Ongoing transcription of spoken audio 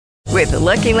With the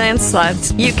Lucky Land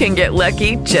Slots, you can get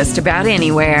lucky just about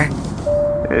anywhere.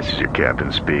 This is your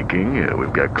captain speaking.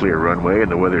 We've got clear runway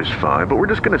and the weather's fine, but we're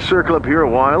just going to circle up here a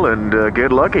while and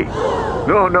get lucky.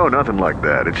 No, nothing like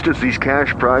that. It's just these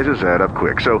cash prizes add up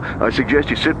quick. So I suggest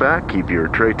you sit back, keep your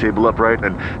tray table upright,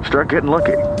 and start getting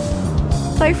lucky.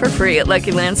 Play for free at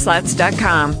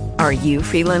LuckyLandSlots.com. Are you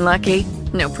feeling lucky?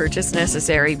 No purchase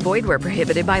necessary. Void where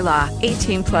prohibited by law.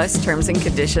 18 plus terms and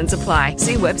conditions apply.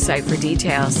 See website for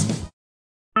details.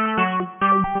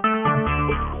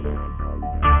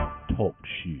 Talk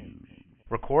shoes.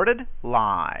 Recorded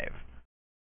live.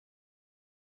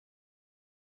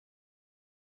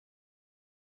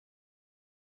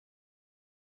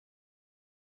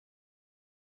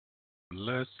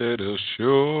 Blessed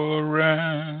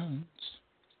assurance,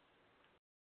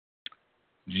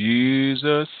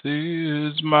 Jesus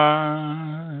is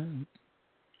mine.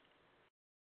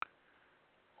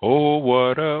 Oh,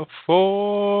 what a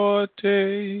foretaste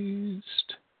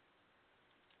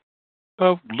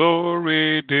of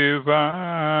glory divine,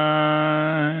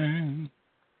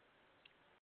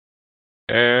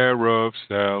 heir of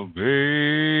salvation,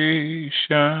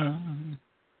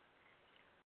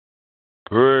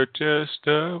 purchased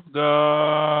of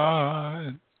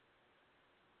God,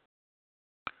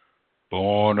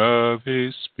 born of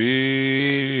His Spirit,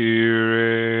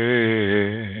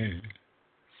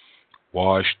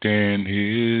 washed in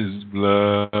His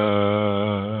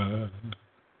blood.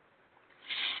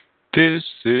 This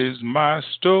is my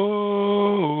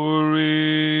story.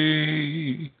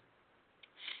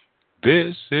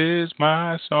 This is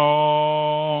my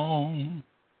song,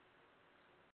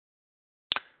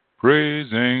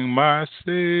 praising my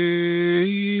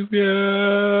Savior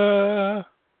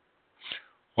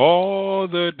all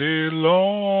the day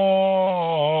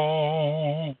long.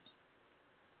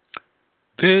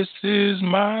 This is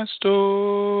my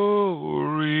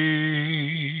story.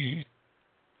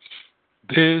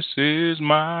 This is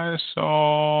my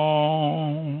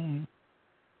song,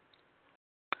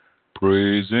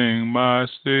 praising my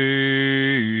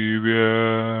Savior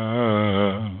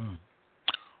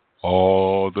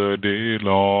all the day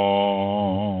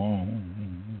long.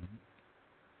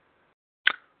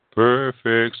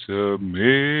 Perfect submission,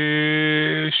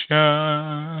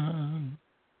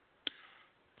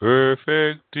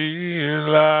 perfect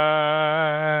delight,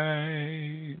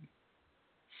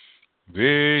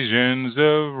 visions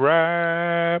of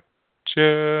rapture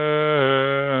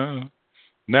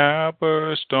now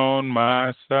burst on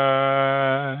my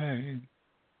sight.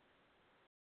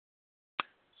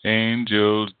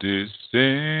 Angels descending,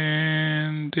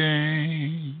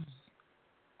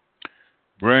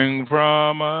 bring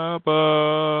from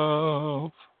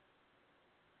above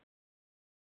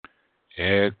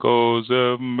echoes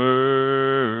of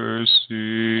mercy,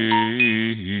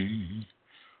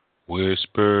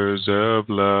 whispers of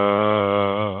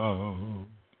love.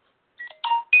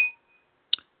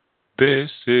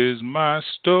 This is my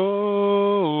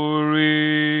story.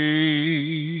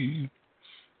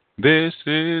 This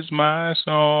is my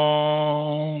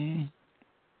song,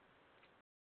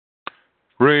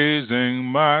 praising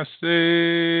my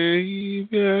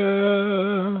Savior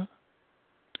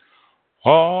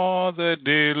all the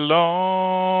day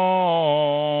long.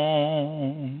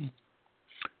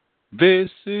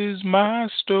 This is my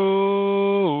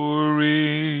story.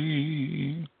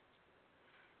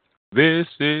 This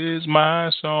is my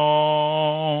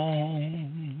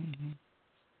song,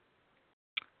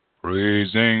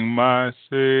 praising my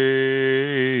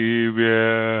Savior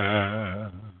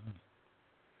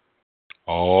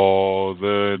all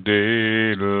the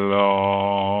day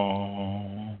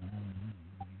long.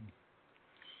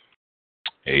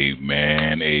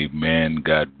 Amen, amen.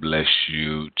 God bless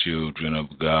you, children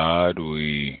of God.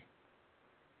 We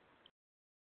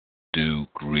do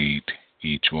greet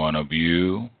each one of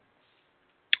you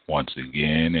once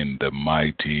again in the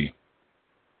mighty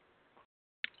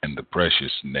and the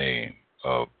precious name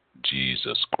of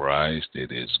Jesus Christ.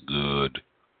 It is good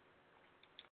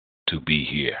to be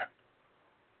here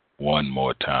one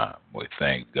more time. We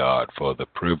thank God for the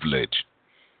privilege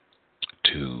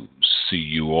to see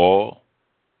you all,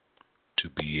 to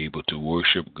be able to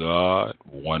worship God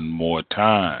one more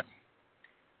time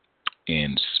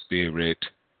in spirit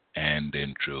and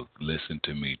in truth. Listen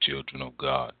to me, children of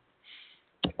God.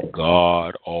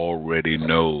 God already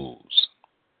knows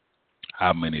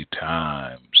how many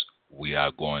times we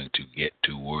are going to get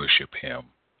to worship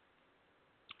Him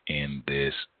in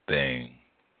this thing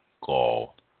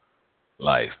called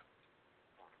life.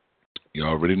 He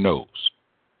already knows,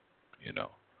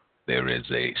 there is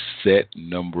a set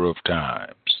number of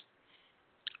times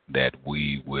that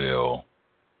we will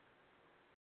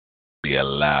be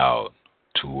allowed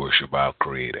to worship our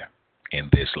Creator in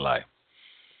this life.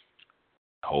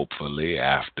 Hopefully,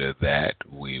 after that,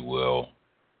 we will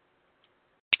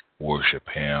worship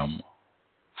Him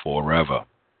forever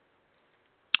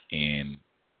in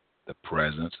the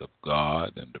presence of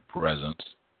God and the presence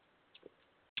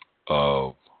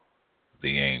of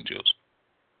the angels.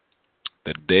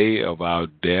 The day of our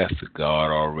death,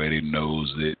 God already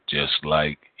knows it, just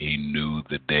like He knew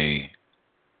the day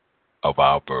of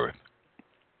our birth.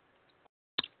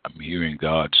 I'm hearing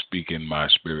God speak in my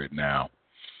spirit now.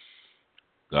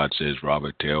 God says,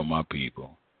 Robert, tell my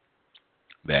people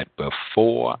that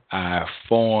before I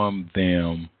formed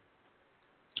them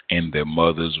in their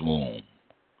mother's womb,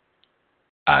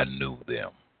 I knew them.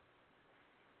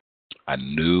 I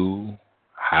knew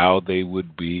how they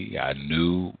would be. I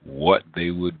knew what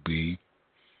they would be.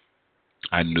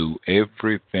 I knew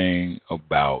everything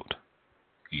about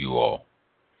you all.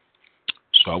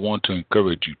 So I want to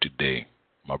encourage you today,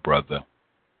 my brother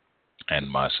and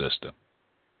my sister.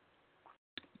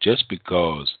 Just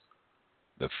because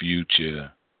the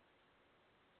future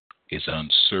is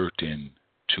uncertain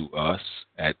to us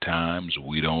at times,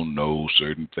 we don't know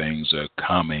certain things are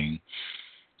coming.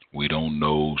 We don't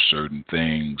know certain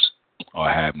things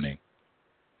are happening.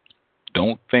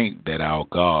 Don't think that our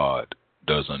God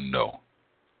doesn't know.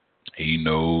 He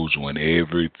knows when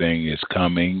everything is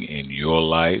coming in your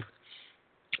life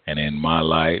and in my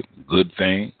life, good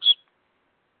things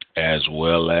as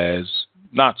well as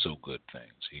not so good things.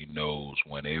 He knows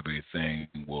when everything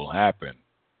will happen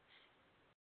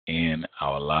in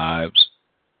our lives.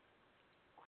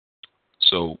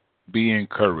 So be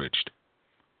encouraged,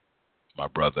 my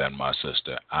brother and my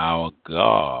sister. Our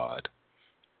God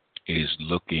is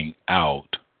looking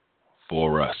out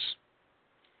for us.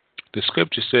 The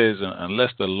scripture says,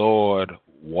 unless the Lord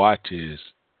watches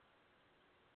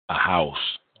a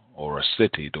house or a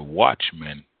city, the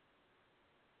watchmen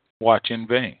watch in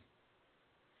vain.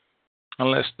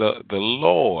 Unless the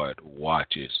Lord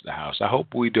watches the house. I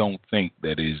hope we don't think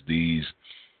that is these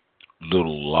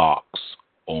little locks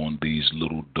on these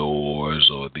little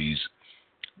doors or these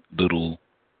little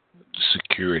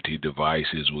security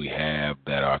devices we have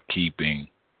that are keeping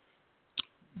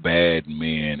bad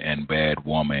men and bad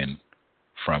women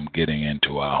from getting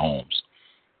into our homes.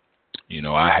 You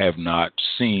know, I have not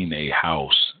seen a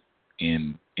house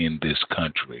in this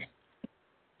country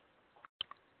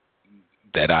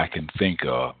that I can think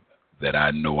of that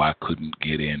I know I couldn't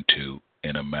get into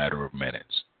in a matter of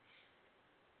minutes.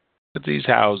 But these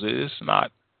houses,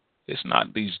 it's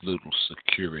not these little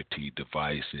security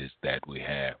devices that we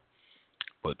have.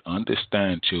 But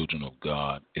understand, children of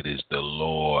God, it is the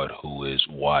Lord who is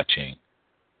watching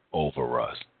over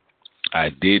us. I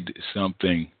did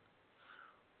something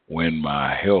when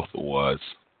my health was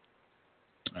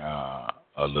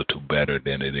a little better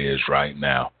than it is right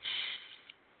now.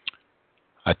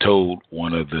 I told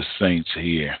one of the saints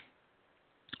here,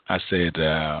 I said,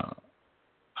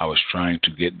 I was trying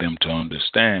to get them to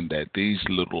understand that these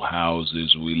little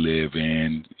houses we live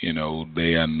in, you know,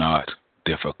 they are not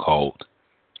difficult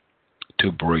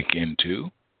to break into.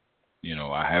 You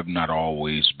know, I have not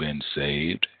always been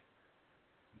saved.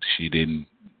 She didn't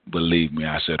believe me.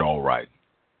 I said, all right,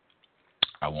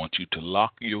 I want you to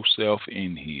lock yourself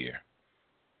in here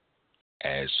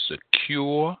as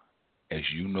secure as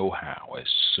you know how, as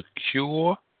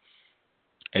secure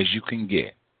as you can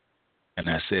get. And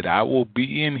I said, I will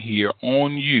be in here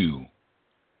on you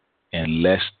in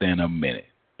less than a minute.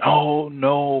 Oh,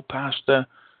 no, Pastor.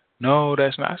 No,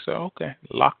 that's not. I said, okay,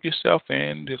 lock yourself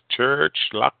in the church,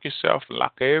 lock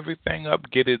everything up,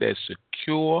 get it as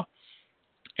secure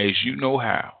as you know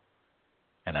how.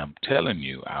 And I'm telling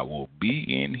you, I will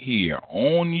be in here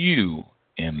on you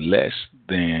in less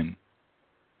than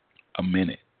a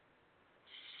minute.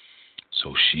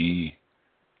 So she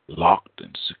locked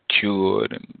and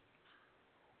secured, and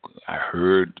I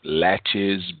heard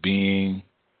latches being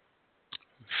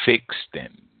fixed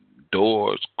and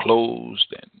doors closed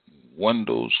and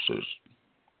windows.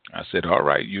 I said, all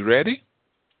right, you ready?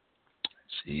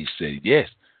 He said, yes.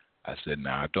 I said,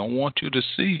 now, I don't want you to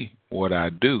see what I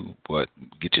do, but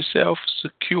get yourself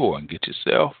secure and get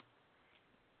yourself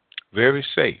very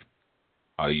safe.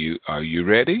 Are you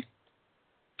ready?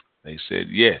 They said,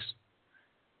 yes.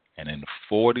 And in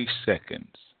 40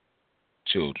 seconds,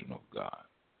 children of God,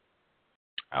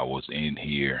 I was in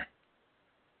here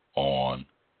on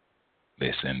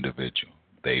this individual.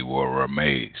 They were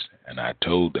amazed. And I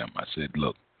told them, I said,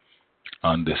 look,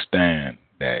 understand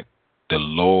that the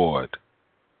Lord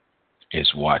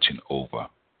is watching over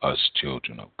us,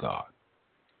 children of God.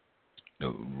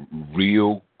 The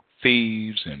real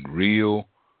thieves and real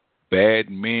bad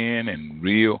men and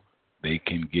real, they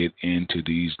can get into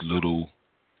these little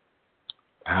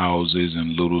houses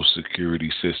and little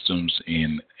security systems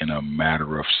in a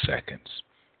matter of seconds.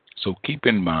 So keep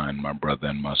in mind, my brother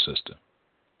and my sister,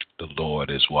 the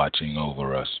Lord is watching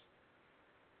over us.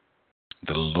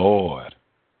 The Lord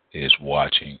is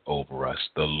watching over us.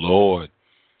 The Lord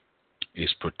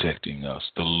is protecting us.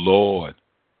 The Lord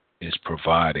is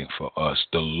providing for us.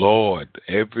 The Lord,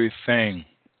 everything,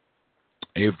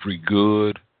 every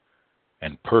good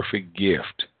and perfect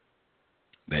gift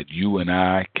that you and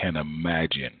I can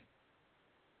imagine,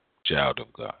 child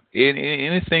of God.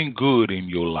 Anything good in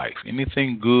your life,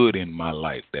 anything good in my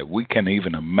life that we can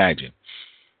even imagine,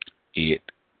 it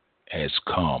has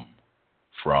come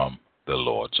from the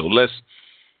Lord. So let's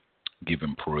give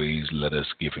him praise. Let us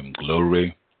give him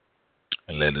glory.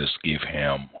 And let us give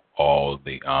him all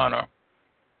the honor,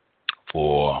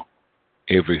 for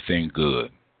everything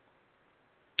good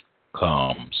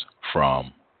comes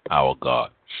from our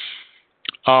God.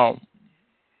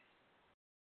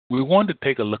 We wanted to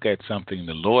take a look at something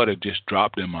the Lord had just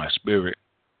dropped in my spirit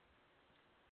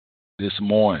this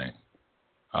morning.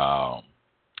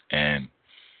 And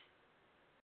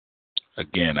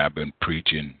again, I've been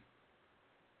preaching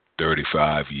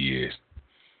 35 years,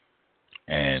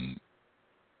 and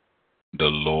the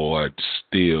Lord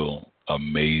still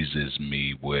amazes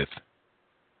me with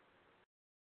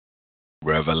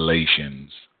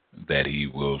revelations that he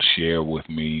will share with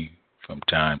me from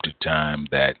time to time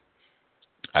that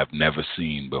I've never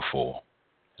seen before.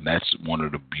 And that's one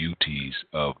of the beauties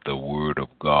of the Word of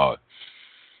God.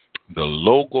 The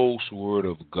Logos Word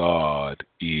of God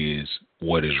is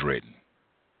what is written.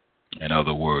 In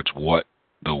other words, what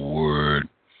the Word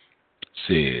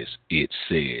says.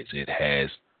 It has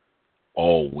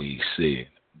always said.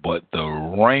 But the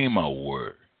Rhema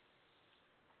Word,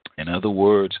 in other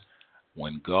words,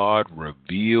 when God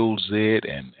reveals it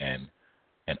and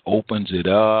opens it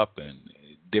up, and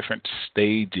different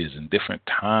stages and different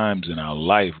times in our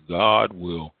life, God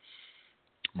will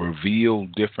reveal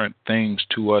different things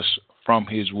to us from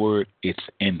his word. It's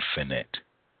infinite.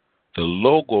 The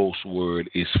Logos word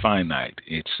is finite.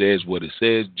 It says what it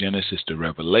says, Genesis to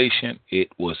Revelation. It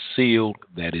was sealed.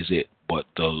 That is it. But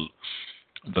the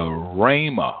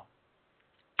Rhema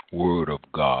word of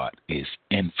God is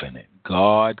infinite.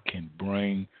 God can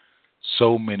bring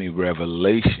so many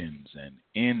revelations and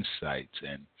insights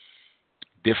and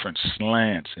different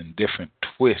slants and different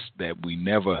twists that we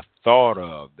never thought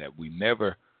of, that we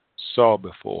never saw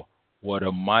before. What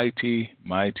a mighty,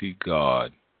 mighty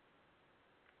God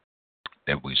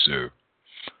that we serve.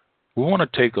 We want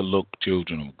to take a look,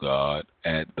 children of God,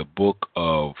 at the book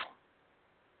of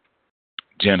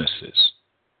Genesis,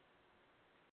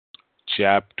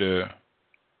 chapter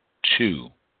 2,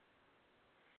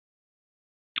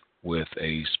 with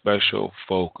a special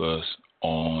focus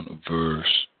on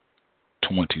verse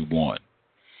 21.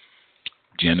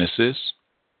 Genesis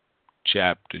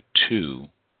chapter 2,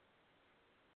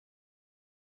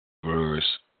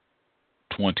 verse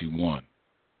 21.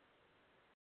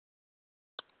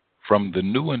 From the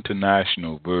New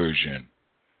International Version,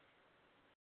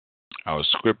 our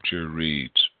scripture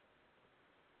reads,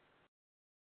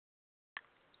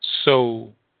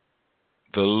 "So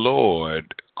the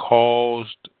Lord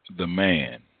caused the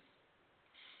man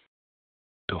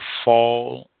to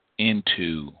fall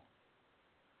into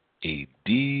a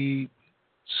deep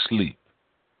sleep.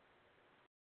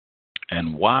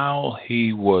 And while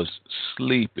he was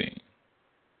sleeping,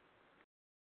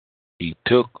 he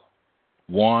took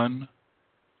one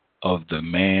of the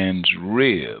man's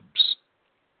ribs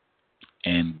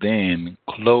and then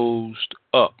closed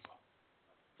up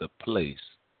the place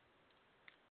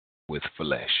with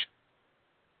flesh."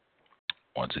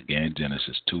 Once again,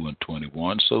 Genesis 2 and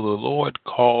 21. "So the Lord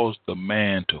caused the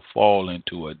man to fall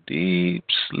into a deep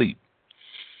sleep.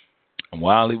 And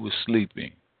while he was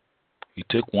sleeping, he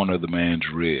took one of the man's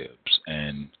ribs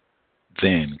and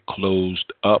then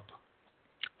closed up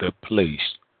the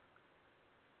place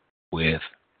with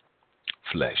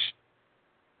flesh."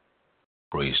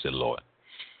 Praise the Lord.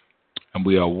 And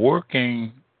we are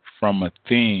working from a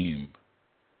theme,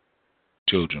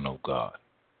 children of God.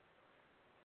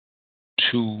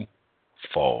 2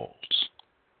 falls.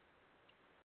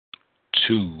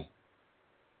 2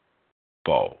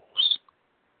 falls.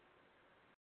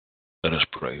 Let us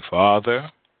pray.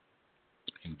 Father,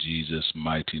 in Jesus'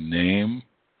 mighty name,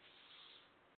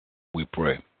 we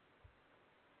pray.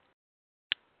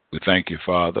 We thank you,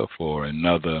 Father, for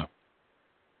another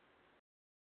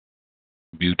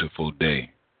beautiful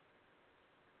day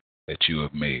that you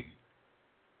have made.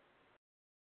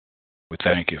 We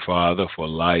thank you, Father, for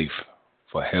life,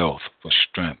 for health, for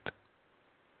strength,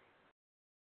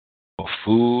 for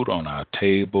food on our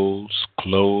tables,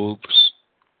 clothes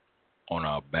on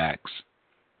our backs,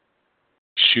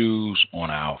 shoes on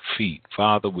our feet.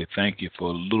 Father, we thank you for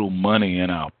a little money in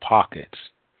our pockets,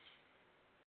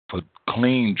 for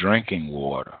clean drinking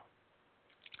water,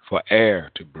 for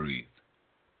air to breathe.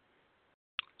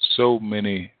 So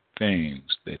many things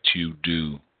that you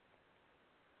do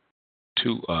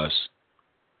to us,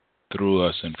 through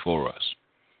us, and for us.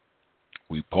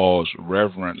 We pause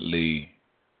reverently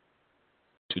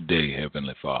today,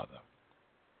 Heavenly Father,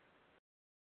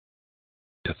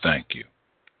 to thank you,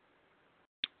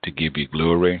 to give you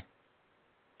glory,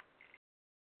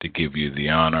 to give you the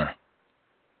honor,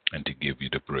 and to give you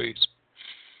the praise.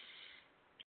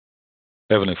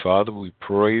 Heavenly Father, we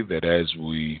pray that as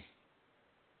we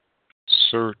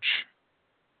search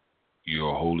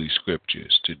your holy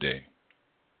scriptures today,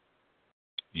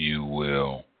 you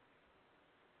will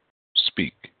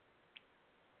speak,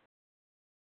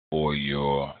 for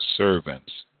your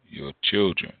servants, your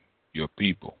children, your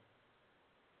people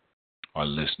are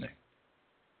listening.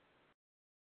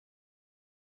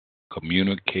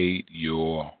 Communicate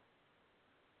your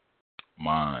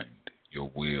mind,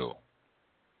 your will,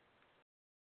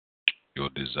 your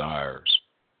desires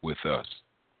with us,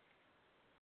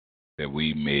 that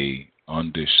we may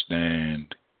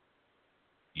understand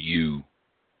you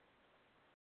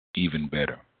even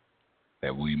better,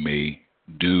 that we may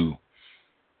do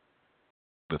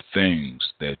the things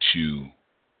that you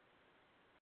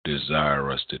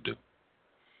desire us to do.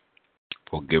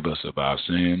 Forgive us of our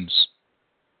sins,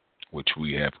 which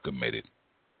we have committed,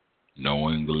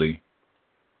 knowingly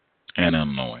and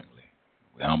unknowingly.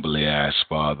 We humbly ask,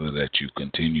 Father, that you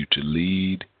continue to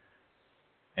lead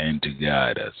and to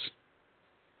guide us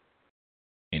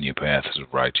in your paths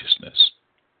of righteousness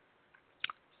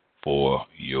for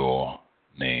your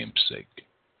name's sake.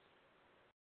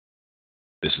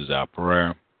 This is our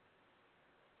prayer.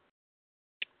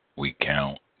 We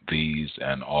count these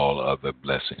and all other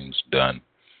blessings done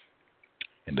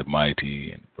in the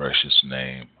mighty and precious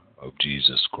name of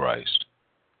Jesus Christ,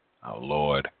 our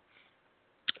Lord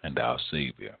and our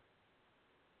Savior,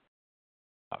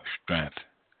 our strength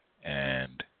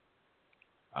and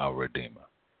our Redeemer.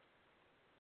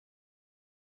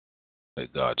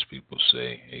 Let God's people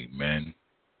say amen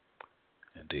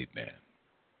and amen.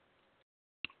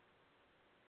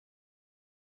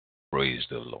 Praise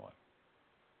the Lord.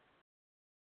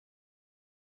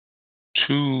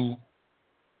 Two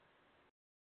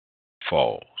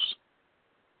falls.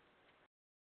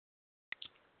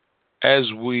 As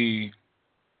we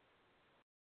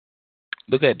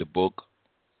look at the book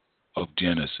of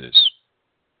Genesis,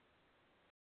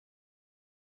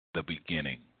 the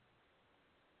beginning,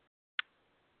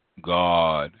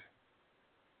 God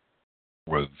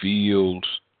reveals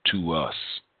to us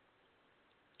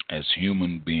as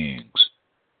human beings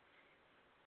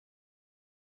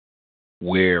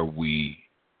where we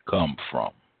come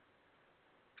from,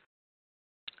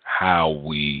 how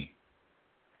we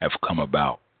have come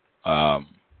about.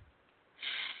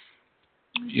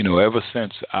 Ever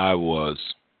since I was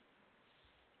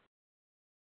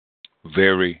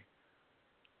very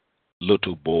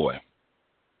little boy,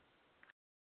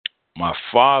 my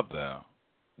father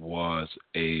was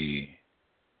a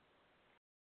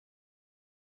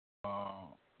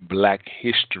Black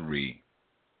history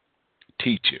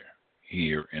teacher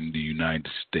here in the United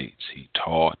States. He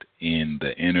taught in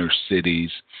the inner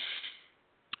cities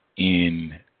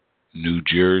in New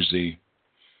Jersey,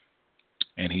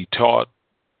 and he taught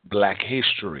Black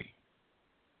history.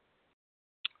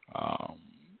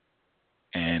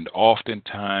 And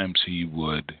oftentimes he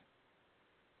would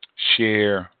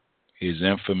share his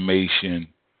information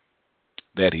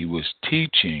that he was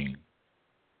teaching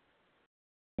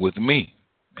with me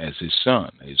as his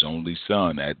son, his only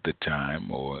son at the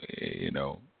time, or,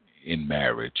 in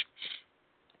marriage.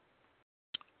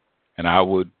 And I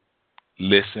would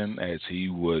listen as he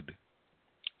would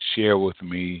share with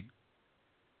me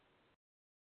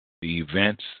the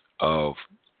events of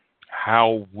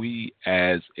how we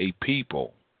as a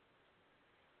people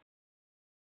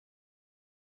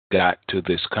got to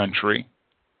this country,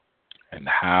 and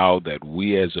how that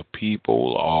we as a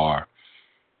people are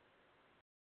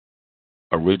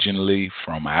originally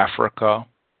from Africa,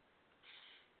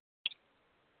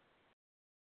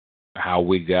 how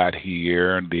we got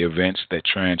here, the events that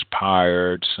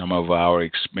transpired, some of our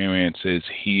experiences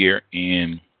here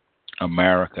in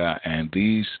America, and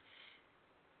these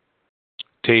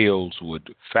tales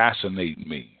would fascinate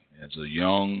me as a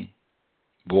young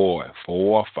boy,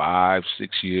 4, 5,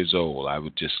 6 years old. I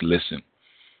would just listen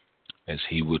as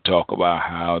he would talk about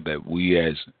how that we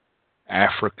as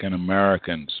African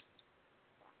Americans,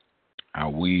 how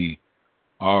we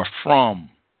are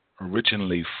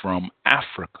originally from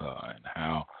Africa, and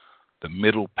how the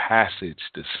Middle Passage,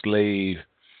 the slave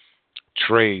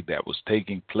trade that was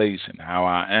taking place, and how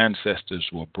our ancestors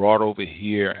were brought over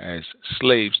here as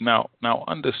slaves. Now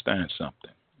understand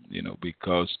something,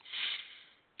 because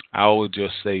I would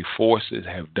just say forces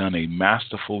have done a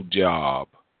masterful job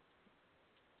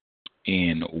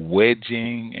in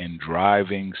wedging and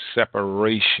driving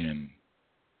separation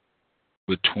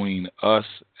between us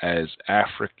as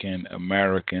African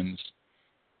Americans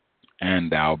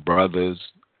and our brothers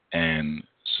and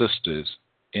sisters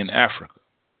in Africa.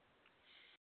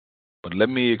 But let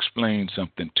me explain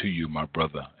something to you, my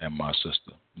brother and my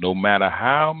sister. No matter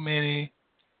how many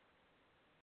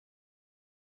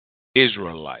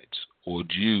Israelites or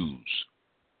Jews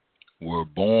were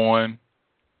born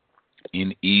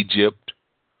in Egypt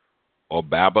or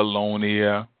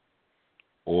Babylonia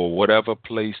or whatever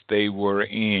place they were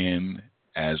in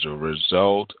as a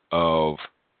result of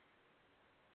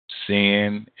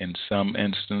sin in some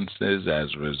instances, as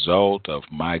a result of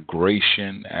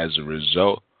migration, as a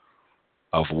result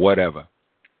of whatever,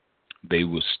 they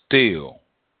were still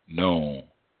known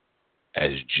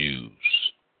as Jews.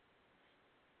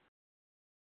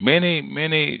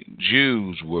 Many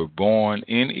Jews were born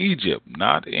in Egypt,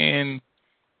 not in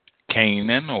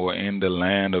Canaan or in the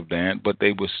land of Dan, but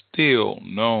they were still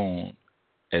known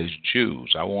as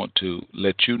Jews. I want to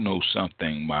let you know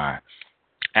something, my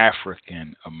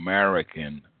African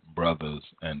American brothers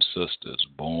and sisters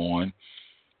born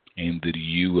in the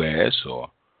U.S.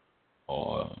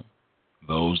 or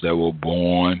those that were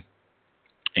born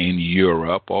in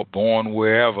Europe or born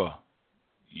wherever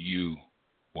you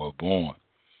were born.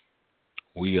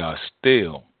 We are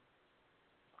still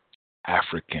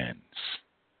Africans.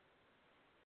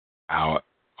 Our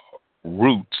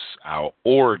roots, our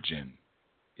origin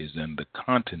is in the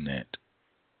continent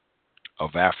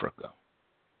of Africa.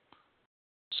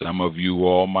 Some of you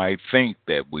all might think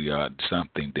that we are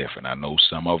something different. I know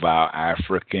some of our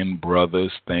African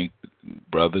brothers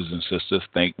and sisters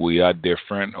think we are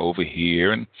different over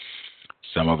here, and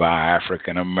some of our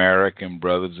African American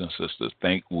brothers and sisters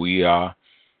think we are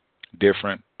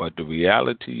different. But the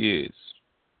reality is,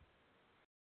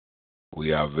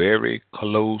 we are very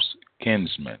close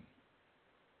kinsmen.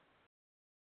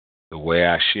 The way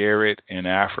I share it in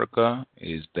Africa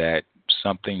is that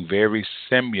something very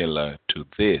similar to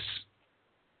this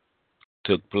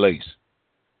took place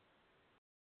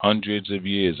hundreds of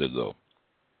years ago.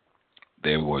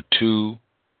 There were two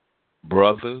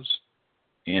brothers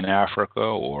in Africa,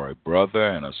 or a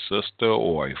brother and a sister,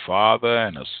 or a father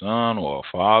and a son, or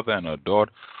a father and a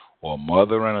daughter, or a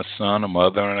mother and a son, a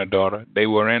mother and a daughter. They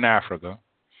were in Africa.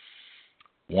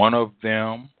 One of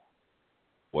them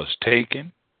was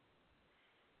taken,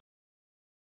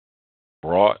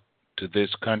 brought to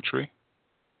this country.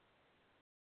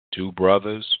 Two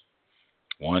brothers,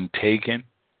 one taken,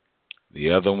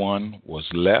 the other one was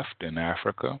left in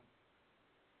Africa.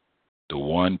 The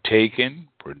one taken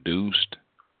produced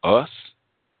us.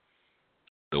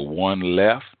 The one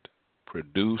left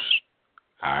produced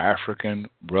our African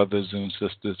brothers and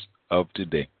sisters of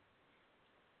today.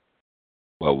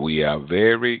 But we are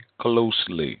very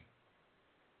closely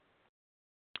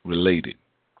related,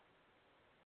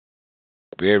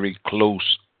 very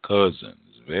close cousins,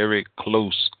 very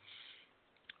close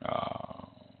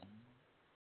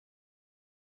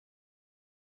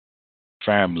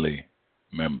family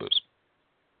members.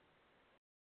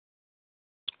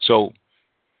 So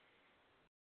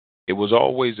it was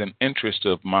always an interest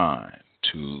of mine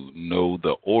to know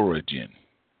the origin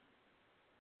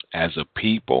as a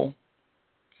people.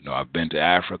 I've been to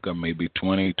Africa maybe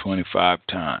 20, 25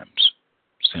 times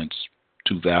since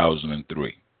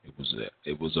 2003.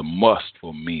 It was a must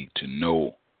for me to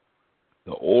know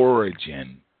the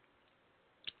origin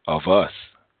of us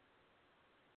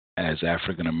as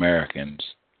African Americans,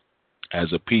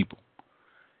 as a people.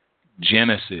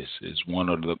 Genesis is one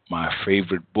of my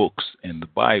favorite books in the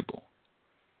Bible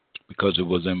because it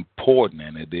was important,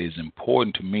 and it is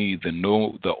important to me to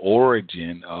know the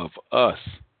origin of us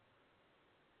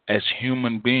as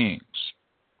human beings.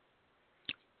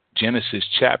 Genesis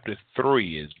chapter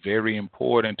 3 is very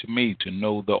important to me to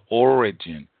know the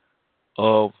origin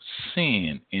of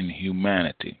sin in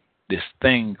humanity. This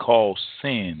thing called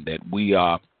sin that we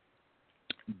are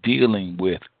dealing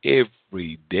with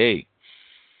every day.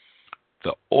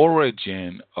 The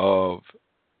origin of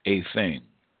a thing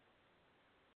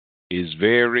is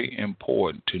very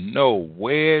important to know.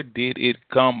 Where did it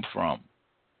come from?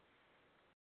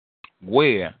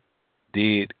 Where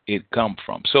did it come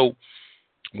from? So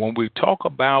when we talk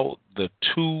about the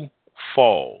two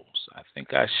falls, I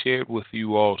think I shared with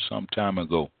you all some time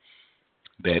ago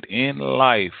that in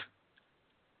life,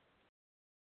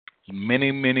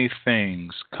 many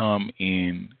things come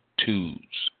in twos.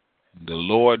 The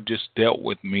Lord just dealt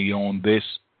with me on this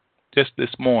just this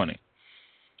morning.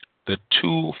 The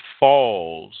two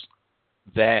falls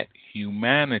that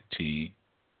humanity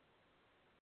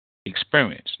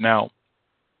experienced. Now,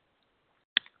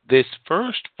 this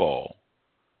first fall,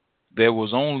 there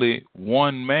was only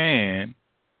one man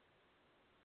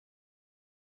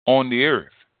on the earth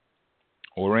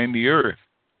or in the earth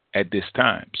at this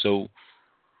time. So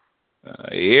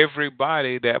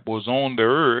everybody that was on the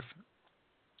earth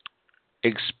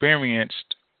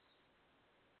experienced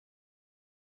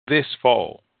this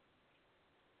fall.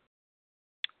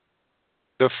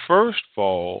 The first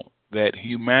fall that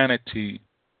humanity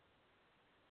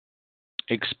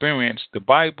experienced, the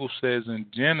Bible says in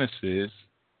Genesis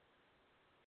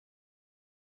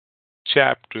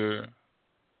chapter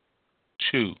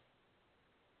 2,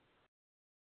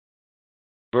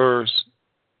 verse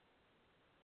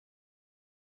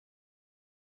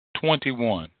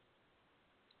 21.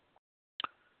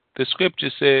 The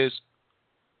scripture says,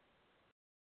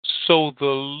 "So the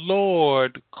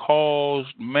Lord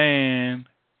caused man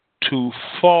to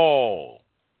fall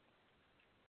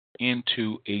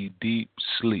into a deep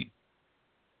sleep."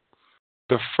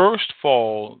 The first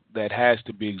fall that has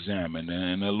to be examined,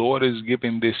 and the Lord is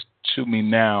giving this to me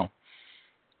now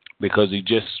because He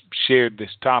just shared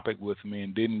this topic with me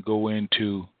and didn't go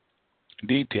into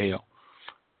detail.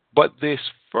 But this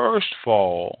first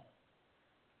fall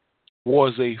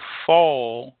was a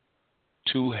fall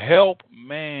to help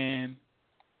man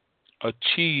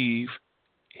achieve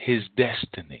his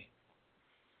destiny.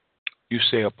 You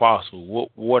say, Apostle,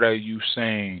 what are you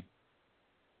saying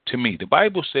to me? The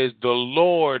Bible says the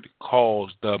Lord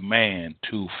caused the man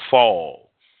to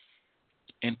fall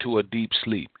into a deep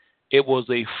sleep. It was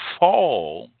a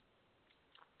fall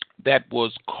that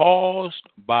was caused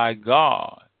by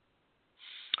God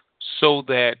so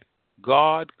that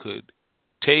God could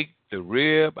take the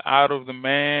rib out of the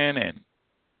man and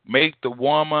make the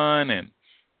woman, and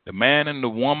the man and the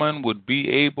woman would be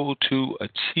able to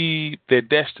achieve their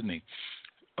destiny.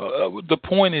 The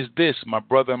point is this, my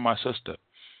brother and my sister.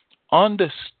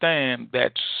 Understand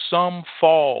that some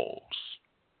falls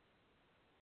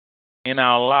in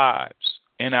our lives,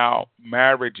 in our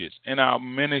marriages, in our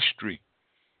ministry,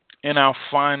 in our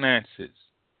finances,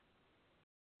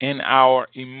 in our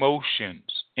emotions,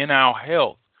 in our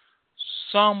health,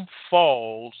 some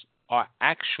falls are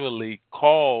actually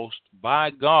caused by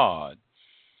God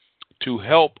to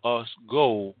help us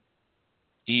go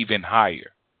even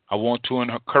higher. I want to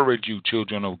encourage you,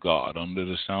 children of God, under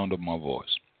the sound of my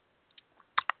voice.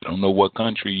 I don't know what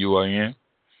country you are in.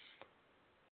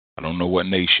 I don't know what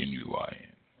nation you are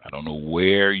in. I don't know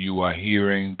where you are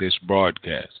hearing this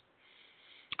broadcast.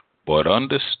 But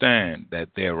understand that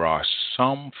there are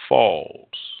some falls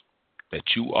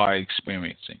that you are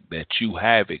experiencing, that you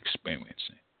have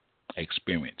experienced,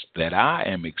 that I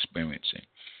am experiencing,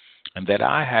 and that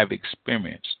I have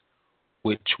experienced,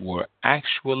 which were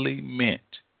actually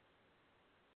meant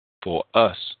for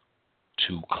us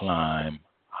to climb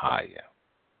higher.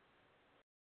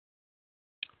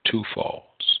 Two falls.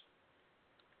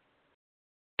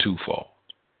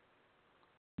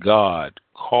 God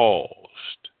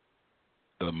caused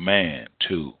the man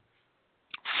to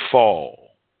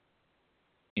fall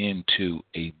into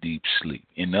a deep sleep.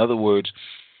 In other words,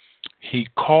 He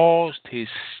caused his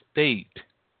state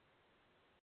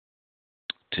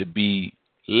to be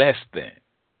less than.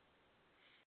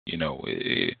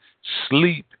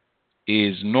 Sleep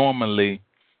is normally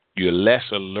you're less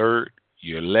alert,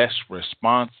 you're less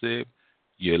responsive,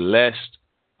 you're less,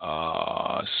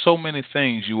 so many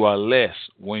things you are less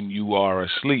when you are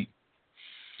asleep.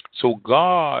 So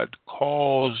God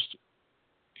caused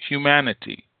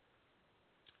humanity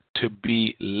to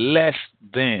be less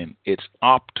than its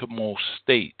optimal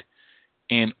state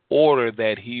in order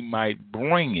that He might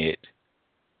bring it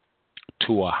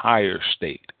to a higher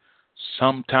state.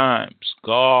 Sometimes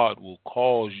God will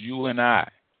cause you and I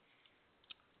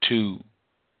to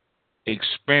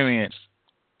experience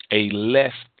a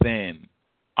less than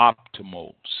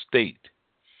optimal state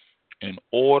in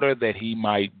order that He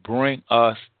might bring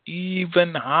us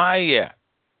even higher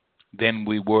than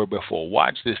we were before.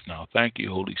 Watch this now. Thank you,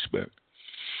 Holy Spirit.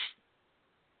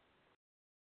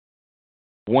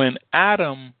 When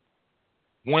Adam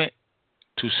went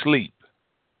to sleep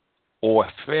or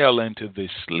fell into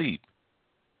this sleep,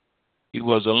 he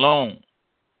was alone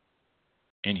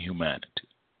in humanity.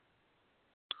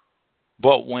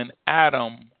 But when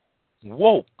Adam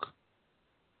woke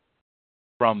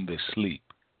from the sleep,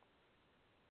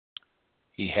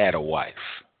 he had a wife.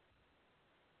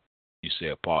 You say,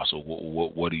 Apostle,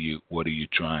 what are you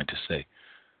trying to say?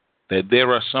 That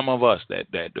there are some of us that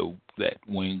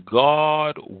when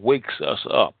God wakes us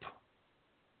up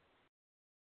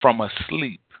from a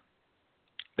sleep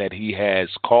that he has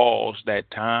caused at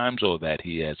times, or that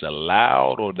he has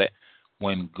allowed, or that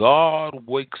when God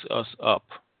wakes us up,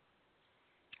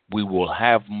 we will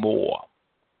have more.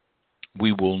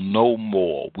 We will know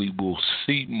more. We will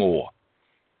see more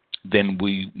than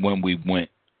when we went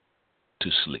to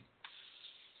sleep.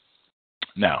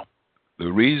 Now,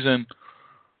 the reason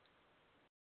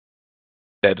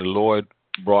that the Lord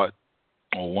brought,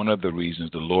 or one of the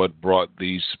reasons the Lord brought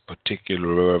these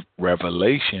particular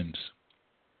revelations,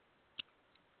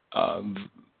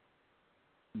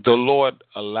 the Lord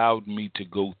allowed me to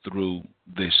go through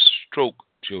this stroke,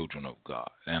 children of God.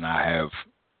 And I have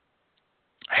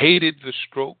hated the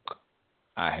stroke.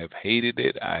 I have hated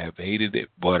it.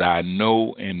 But I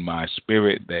know in my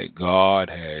spirit that God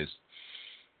has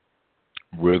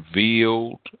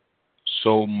revealed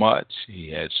so much.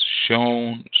 He has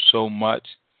shown so much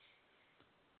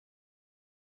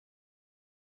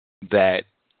that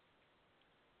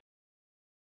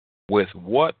with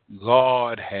what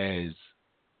God has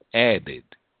added,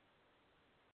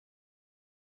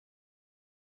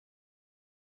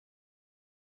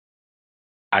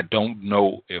 I don't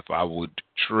know if I would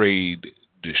trade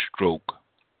the stroke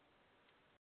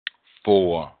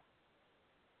for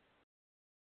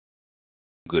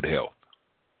good health.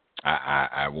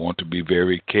 I want to be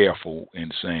very careful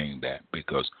in saying that,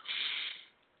 because,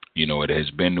 you know, it has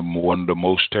been one of the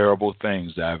most terrible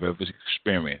things that I've ever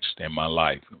experienced in my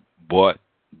life. But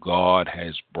God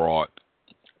has brought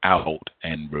out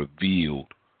and revealed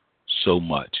so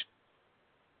much.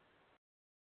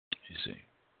 You see,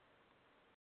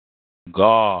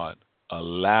 God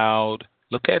allowed.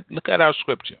 Look at our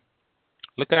scripture.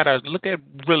 Look at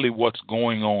really what's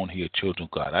going on here, children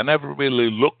of God. I never really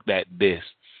looked at this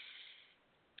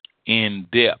in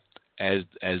depth as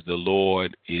the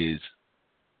Lord is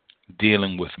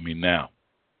dealing with me now.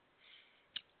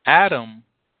 Adam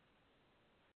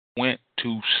went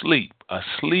to sleep, a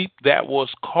sleep that was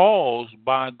caused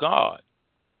by God.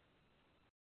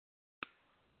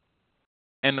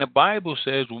 And the Bible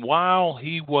says while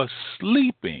he was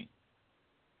sleeping,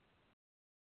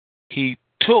 he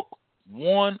took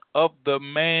one of the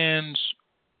man's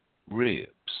ribs.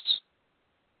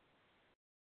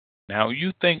 Now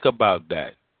you think about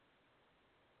that,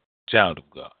 child of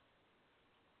God.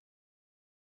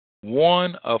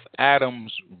 One of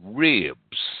Adam's ribs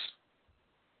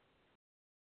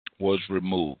was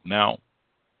removed. Now,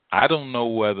 I don't know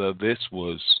whether this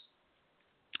was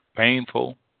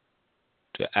painful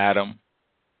to Adam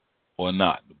or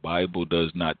not. The Bible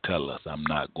does not tell us. I'm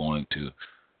not going to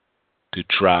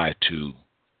try to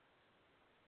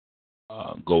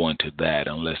go into that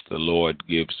unless the Lord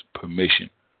gives permission.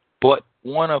 But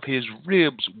one of his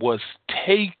ribs was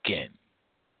taken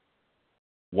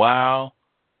while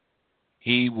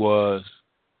he was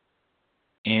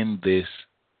in this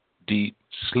deep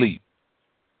sleep.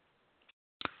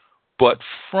 But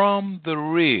from the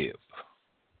rib,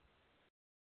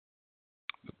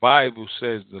 the Bible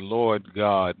says the Lord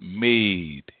God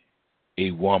made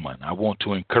a woman. I want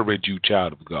to encourage you,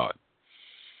 child of God,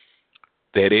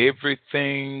 that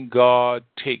everything God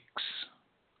takes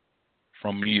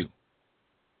from you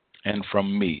and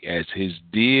from me as his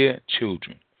dear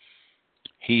children,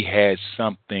 he has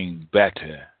something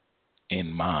better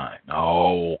in mind.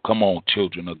 Oh, come on,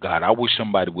 children of God. I wish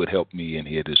somebody would help me in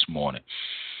here this morning.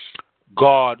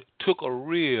 God took a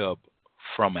rib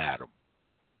from Adam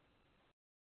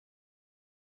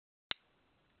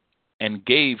and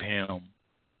gave him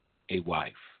a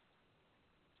wife.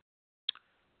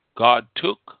 God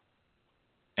took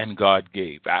and God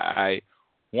gave.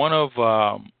 One of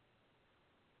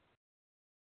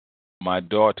my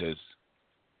daughters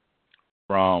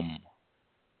from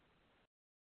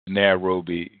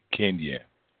Nairobi, Kenya,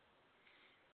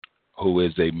 who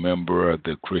is a member of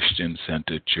the Christian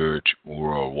Center Church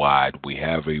Worldwide. We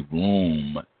have a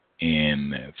room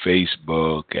in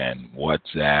Facebook and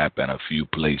WhatsApp and a few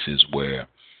places where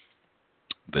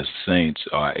the saints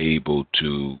are able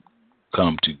to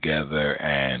come together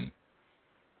and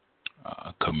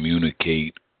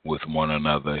communicate with one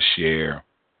another, share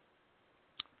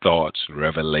thoughts,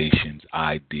 revelations,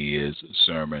 ideas,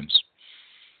 sermons.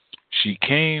 She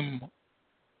came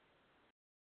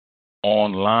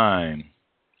online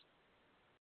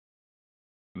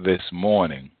this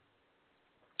morning,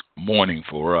 morning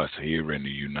for us here in the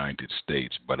United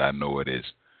States, but I know it is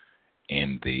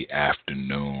in the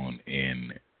afternoon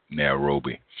in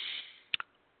Nairobi.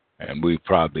 And we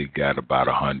probably got about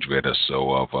 100 or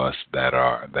so of us that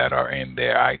are in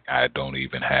there. I don't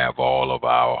even have all of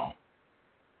our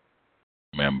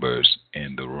members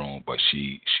in the room, but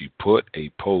she put a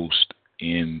post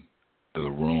in the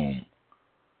room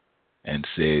and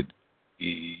said,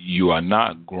 "You are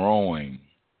not growing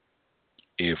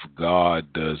if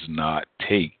God does not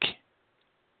take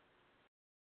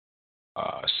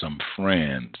some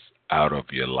friends out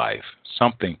of your life,"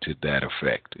 something to that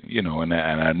effect, you know. And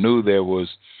I knew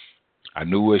I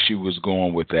knew where she was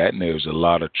going with that, and there's a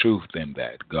lot of truth in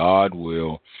that. God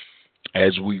will,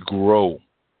 as we grow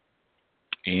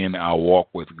in our walk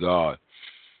with God,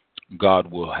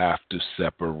 God will have to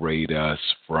separate us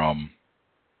from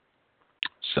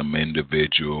some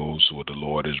individuals. What the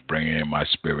Lord is bringing in my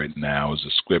spirit now is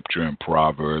a scripture in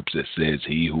Proverbs that says,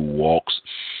 "He who walks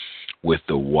with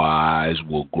the wise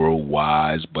will grow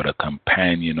wise, but a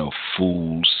companion of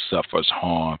fools suffers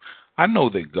harm." I know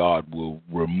that God will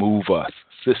remove us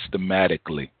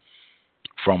systematically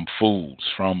from fools,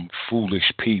 from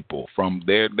foolish people, from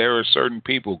there are certain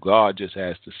people God just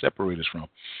has to separate us from.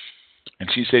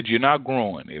 And she said, "You're not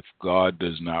growing if God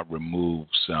does not remove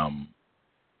some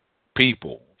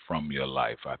people from your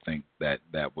life." I think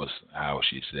that was how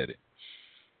she said it.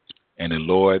 And the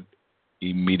Lord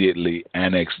immediately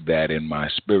annexed that in my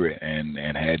spirit and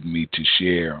had me to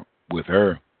share with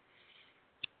her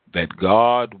that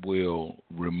God will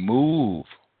remove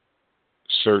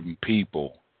certain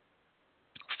people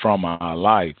from our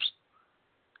lives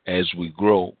as we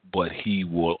grow, but He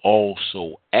will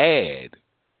also add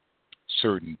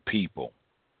certain people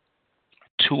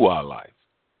to our life.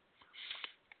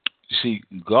 You see,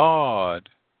 God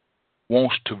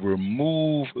wants to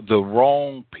remove the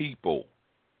wrong people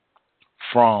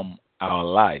from our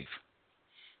life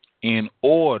in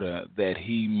order that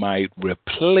He might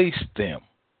replace them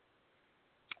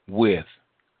with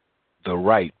the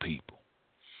right people.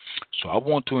 So I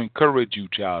want to encourage you,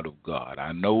 child of God.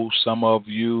 I know some of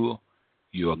you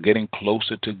are getting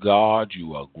closer to God.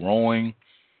 You are growing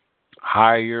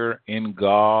higher in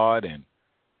God, and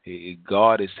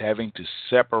God is having to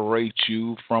separate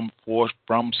you from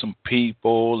some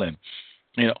people, and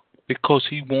because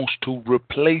He wants to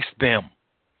replace them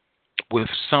with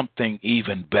something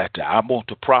even better. I want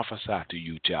to prophesy to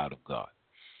you, child of God.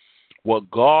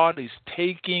 What God is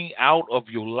taking out of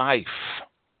your life,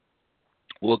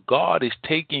 what God is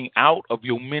taking out of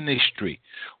your ministry,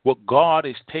 what God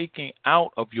is taking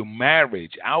out of your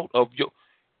marriage,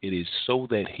 it is so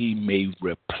that He may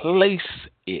replace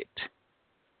it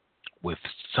with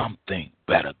something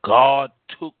better. God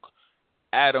took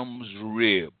Adam's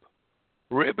rib.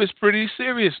 Rib is pretty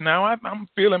serious now. I'm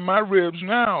feeling my ribs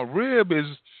now. Rib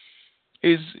is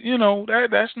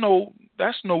that's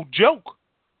no joke.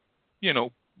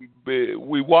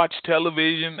 We watch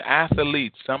television.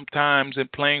 Athletes sometimes in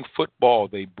playing football,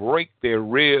 they break their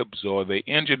ribs or they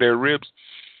injure their ribs.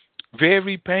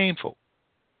 Very painful.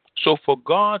 So for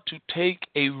God to take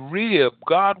a rib,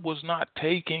 God was not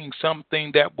taking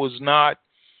something that was not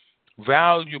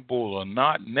valuable or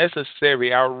not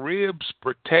necessary. Our ribs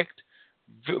protect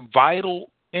vital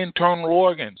internal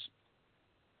organs.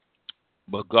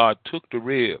 But God took the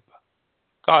rib.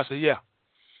 God said, "Yeah,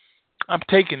 I'm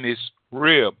taking this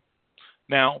rib."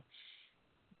 Now,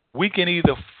 we can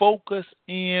either focus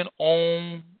in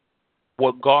on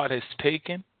what God has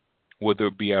taken, whether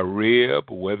it be a rib,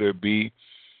 whether it be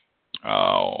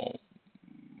a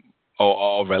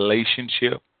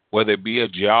relationship, whether it be a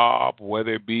job,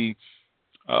 whether it be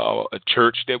a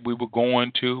church that we were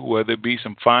going to, whether it be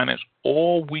some finance,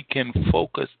 or we can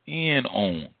focus in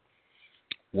on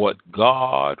what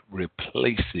God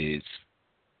replaces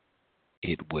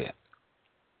it with.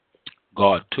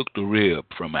 God took the rib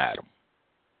from Adam,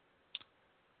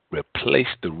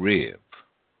 replaced the rib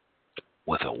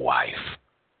with a wife,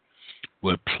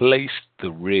 replaced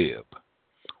the rib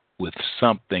with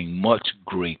something much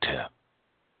greater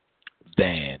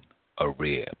than a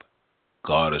rib.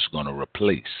 God is going to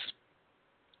replace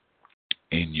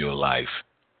in your life,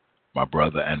 my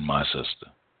brother and my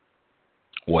sister.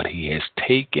 What He has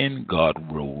taken,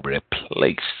 God will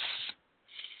replace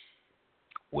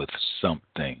with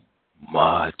something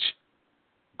much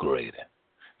greater.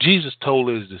 Jesus told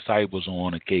His disciples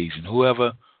on occasion,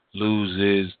 whoever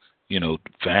loses,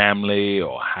 family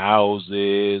or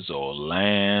houses or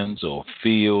lands or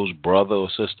fields, brother or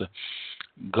sister,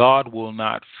 God will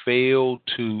not fail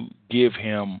to give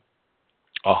him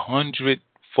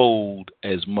 100-fold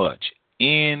as much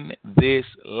in this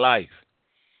life.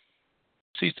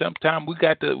 See, sometimes we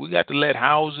got to let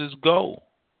houses go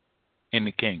in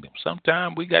the kingdom.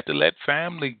 Sometimes we got to let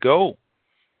family go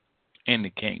in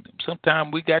the kingdom.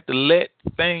 Sometimes we got to let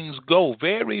things go,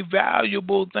 very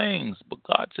valuable things. But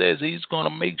God says he's going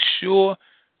to make sure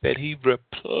that he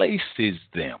replaces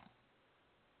them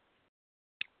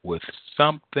with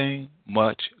something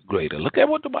much greater. Look at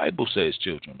what the Bible says,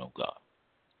 children of God.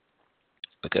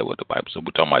 Look at what the Bible says.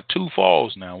 We're talking about two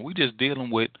falls now. We're just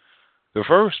dealing with the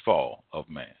first fall of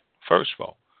man. First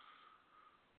fall.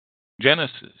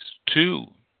 Genesis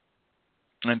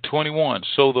 2:21.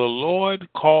 So the Lord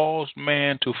caused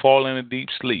man to fall in a deep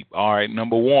sleep. All right,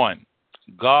 number one,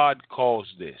 God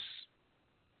caused this.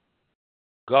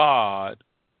 God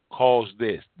caused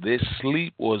this. This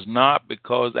sleep was not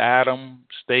because Adam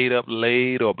stayed up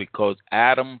late or because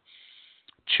Adam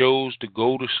chose to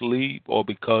go to sleep or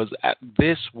because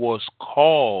this was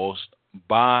caused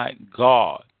by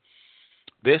God.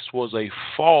 This was a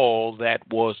fall that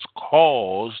was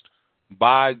caused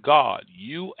by God.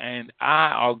 You and I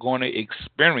are going to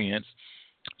experience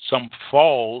some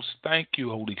falls, thank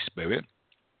you, Holy Spirit,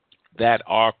 that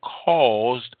are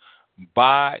caused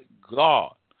by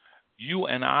God. You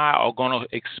and I are going to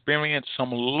experience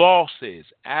some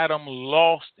losses. Adam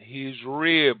lost his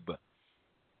rib.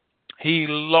 He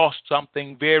lost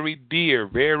something very dear,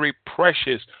 very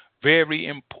precious, very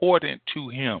important to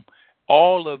him.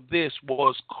 All of this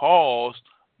was caused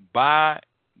by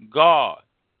God.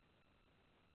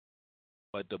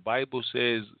 But the Bible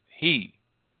says he,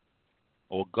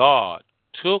 or God,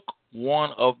 took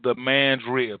one of the man's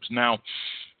ribs. Now,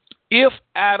 if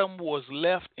Adam was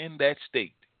left in that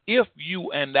state, if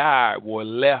you and I were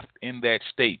left in that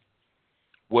state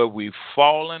where we've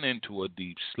fallen into a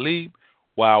deep sleep,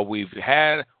 where we've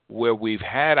had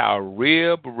our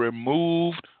rib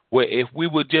removed, where if we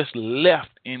were just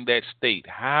left in that state,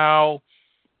 how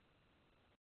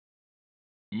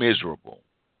miserable,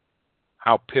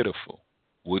 how pitiful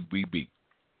would we be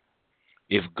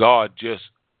if God just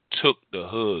took the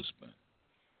husband,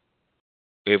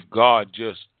 if God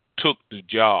just took the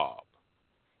job,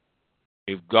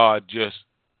 if God just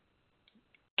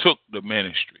took the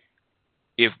ministry,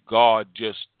 if God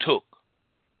just took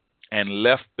and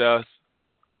left us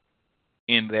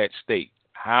in that state,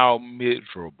 how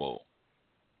miserable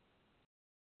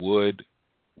would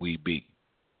we be?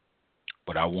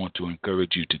 But I want to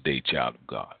encourage you today, child of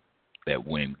God, that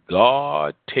when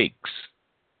God takes,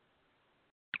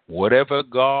 whatever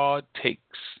God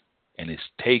takes and is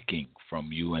taking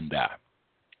from you and I,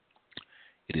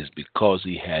 it is because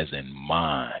he has in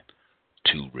mind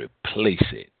to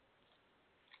replace it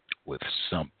with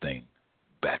something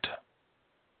better.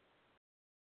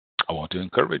 I want to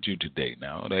encourage you today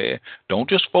now. Don't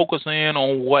just focus in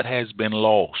on what has been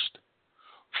lost.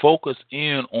 Focus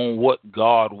in on what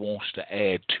God wants to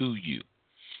add to you.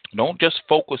 Don't just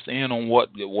focus in on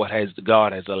what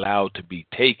God has allowed to be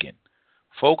taken.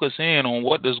 Focus in on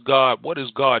what is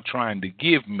God trying to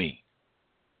give me.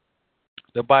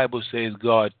 The Bible says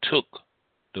God took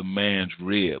the man's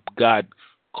rib. God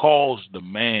caused the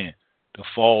man to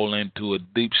fall into a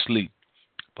deep sleep.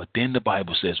 But then the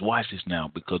Bible says, watch this now,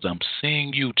 because I'm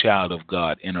seeing you, child of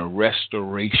God, in a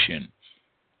restoration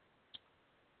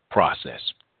process.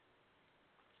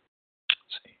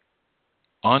 See,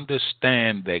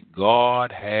 understand that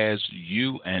God has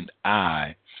you and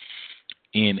I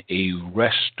in a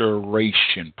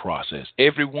restoration process.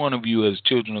 Every one of you as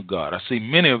children of God. I see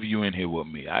many of you in here with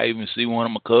me. I even see one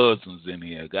of my cousins in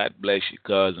here. God bless you,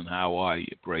 cousin. How are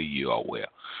you? Pray you are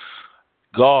well.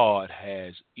 God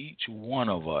has each one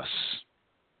of us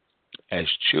as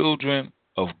children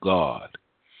of God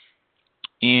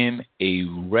in a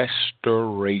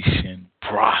restoration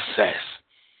process.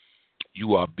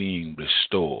 You are being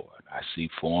restored. I see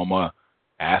former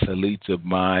athletes of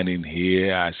mine in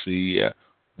here. I see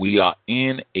we are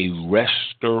in a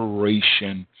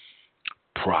restoration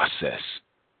process.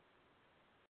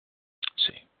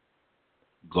 See,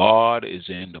 God is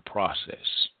in the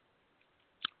process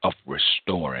of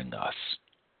restoring us.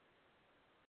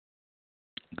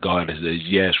 God says,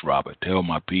 yes, Robert, tell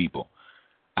my people,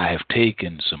 I have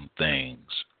taken some things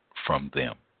from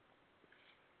them.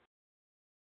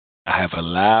 I have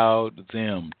allowed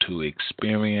them to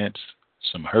experience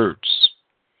some hurts,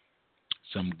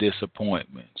 some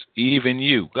disappointments. Even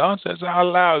you. God says, I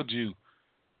allowed you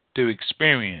to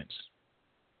experience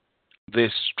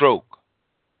this stroke,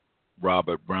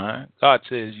 Robert Bryant. God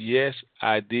says, yes,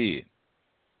 I did.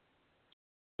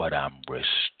 But I'm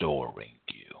restoring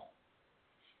you.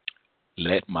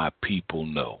 Let my people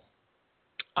know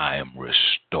I am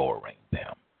restoring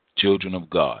them. Children of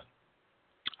God,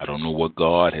 I don't know what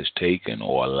God has taken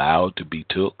or allowed to be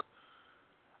took.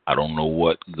 I don't know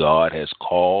what God has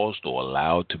caused or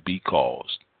allowed to be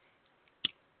caused.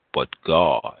 But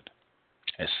God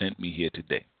has sent me here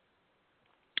today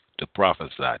to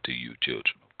prophesy to you,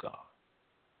 children of God,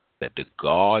 that the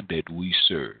God that we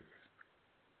serve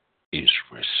is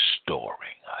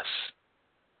restoring us.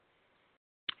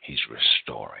 He's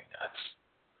restoring us.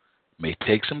 May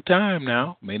take some time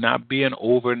now. May not be an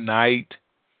overnight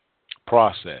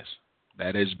process.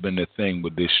 That has been the thing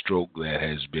with this stroke that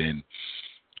has been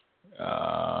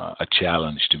a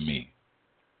challenge to me.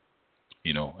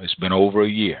 You know, it's been over a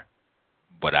year,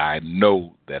 but I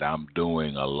know that I'm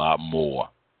doing a lot more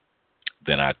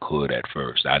than I could at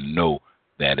first. I know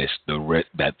that it's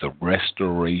that the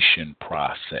restoration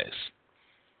process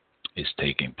is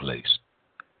taking place.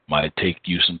 Might take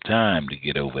you some time to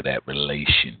get over that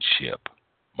relationship,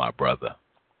 my brother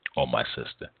or my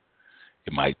sister.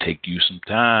 It might take you some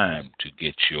time to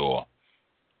get your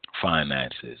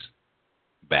finances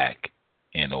back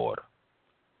in order.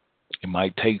 It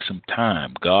might take some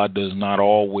time. God does not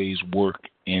always work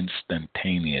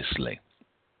instantaneously.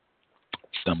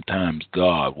 Sometimes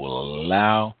God will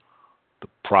allow the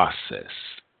process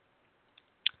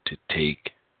to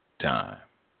take time.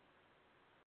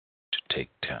 To take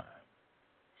time.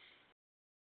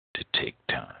 To take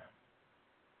time.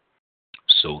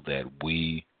 So that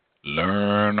we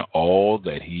learn all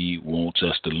that He wants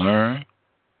us to learn.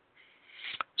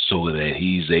 So that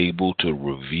He's able to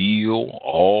reveal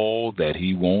all that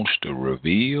He wants to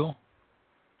reveal.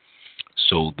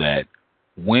 So that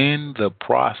when the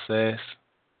process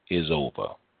is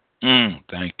over,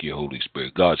 thank you, Holy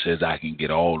Spirit. God says I can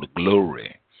get all the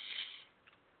glory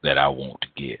that I want to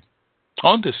get.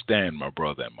 Understand, my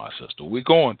brother and my sister, we're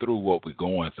going through what we're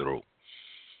going through.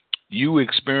 You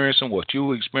experiencing what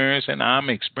you experiencing, I'm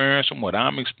experiencing what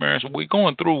I'm experiencing. We're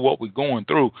going through what we're going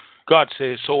through. God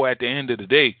says, so at the end of the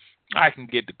day, I can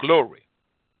get the glory.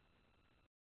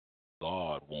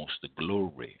 God wants the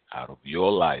glory out of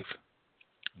your life.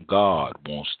 God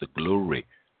wants the glory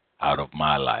out of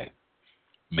my life.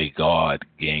 May God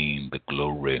gain the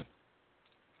glory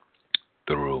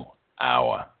through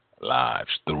our lives,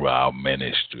 through our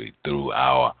ministry, through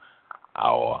our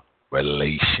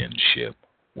relationship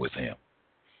with Him.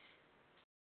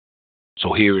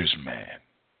 So here is man.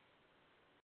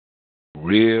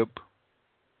 Rib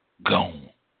gone.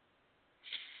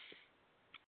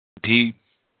 Deep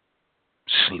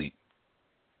sleep.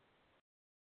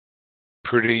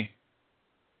 Pretty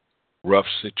rough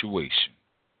situation.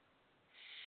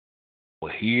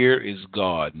 Well, here is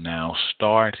God now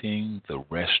starting the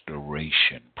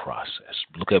restoration process.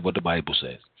 Look at what the Bible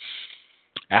says.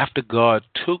 After God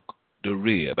took the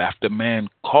rib, after man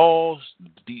caused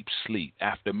deep sleep,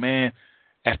 after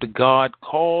God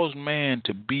caused man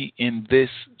to be in this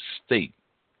state,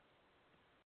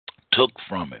 took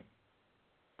from him,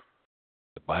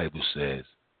 the Bible says,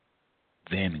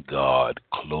 then God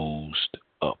closed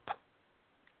up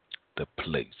the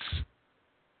place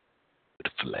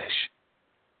with flesh.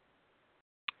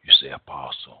 You say,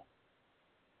 Apostle,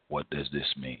 what does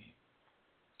this mean?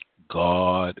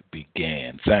 God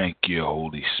began. Thank you,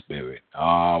 Holy Spirit.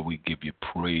 We give you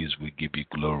praise. We give you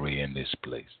glory in this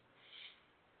place.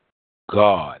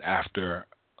 God, after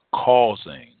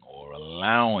causing or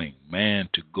allowing man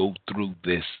to go through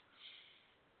this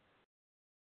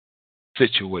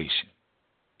situation,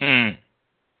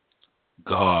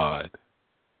 God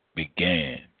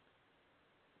began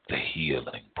the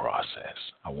healing process.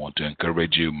 I want to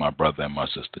encourage you, my brother and my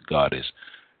sister. God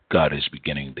is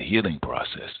beginning the healing process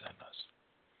in us.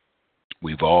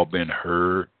 We've all been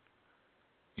hurt.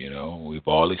 You know, we've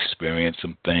all experienced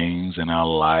some things in our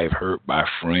life, hurt by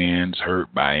friends,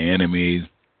 hurt by enemies,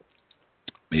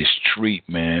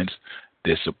 mistreatments,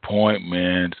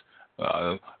 disappointments.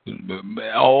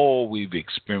 We've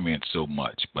experienced so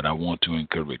much. But I want to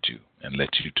encourage you and let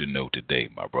you to know today,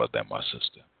 my brother and my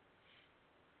sister,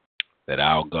 that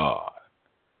our God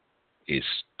is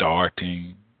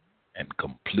starting and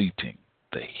completing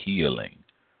the healing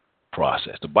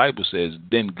process. The Bible says,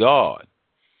 then God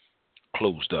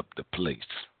closed up the place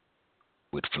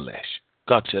with flesh.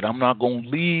 God said, I'm not going to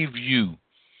leave you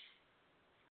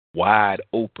wide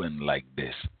open like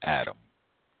this, Adam.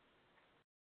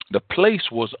 The place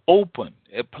was open.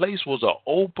 A place was an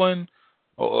open,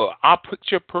 I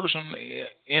picture a person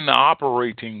in the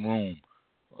operating room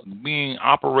being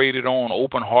operated on,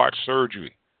 open heart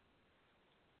surgery.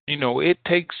 You know, it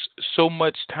takes so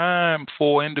much time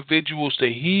for individuals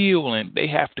to heal, and they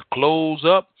have to close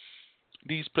up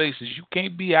these places. You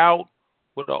can't be out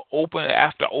with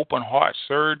after open heart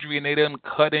surgery and they done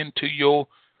cut into your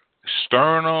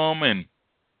sternum and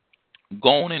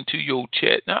going into your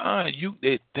chest.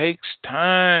 It takes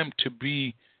time to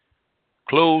be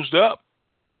closed up,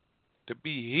 to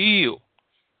be healed.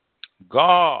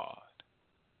 God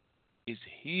is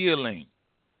healing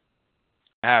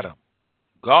Adam.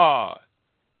 God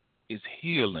is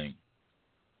healing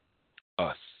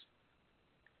us.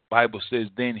 Bible says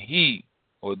then he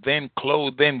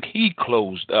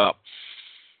closed up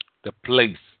the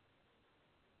place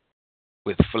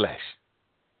with flesh.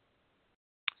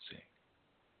 See.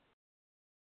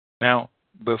 Now,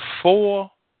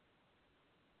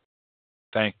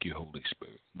 thank you, Holy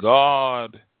Spirit,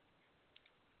 God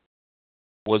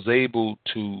was able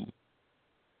to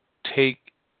take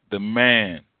the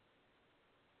man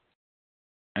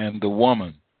and the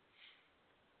woman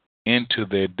into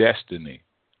their destiny.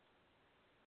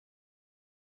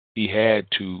 He had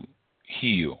to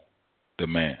heal the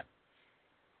man.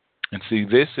 And see,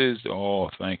 this is,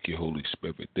 thank you, Holy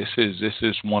Spirit. This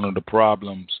is one of the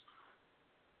problems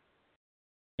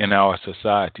in our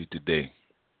society today.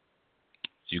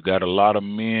 You got a lot of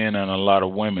men and a lot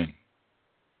of women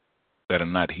that are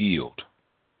not healed.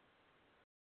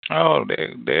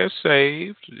 They're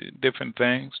saved, different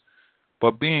things.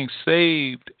 But being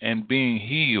saved and being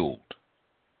healed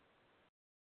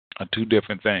are two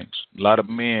different things. A lot of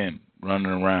men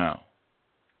running around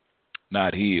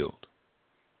not healed.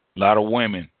 A lot of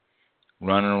women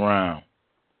running around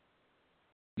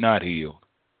not healed.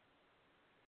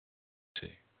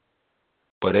 See.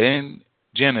 But in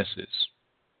Genesis,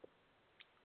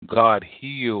 God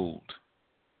healed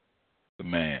the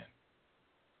man.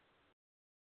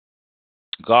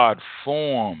 God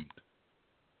formed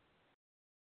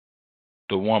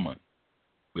the woman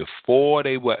before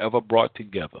they were ever brought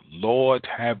together. Lord,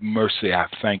 have mercy. I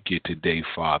thank you today,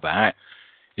 Father.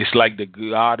 It's like the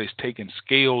God is taking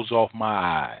scales off my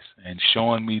eyes and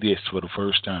showing me this for the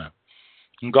first time.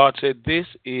 And God said, this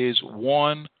is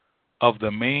one of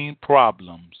the main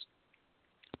problems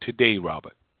today,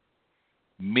 Robert.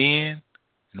 Men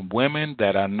and women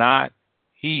that are not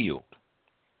healed,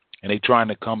 and they trying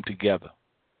to come together.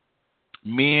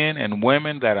 Men and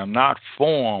women that are not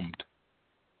formed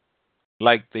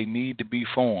like they need to be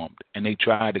formed, and they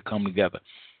try to come together.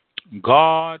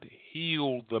 God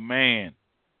healed the man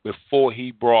before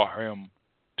he brought him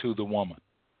to the woman.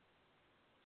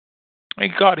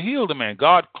 And God healed the man.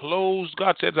 God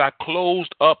says, I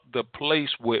closed up the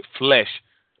place with flesh.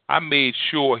 I made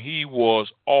sure he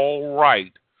was all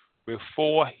right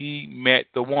before he met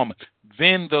the woman.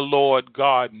 Then the Lord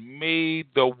God made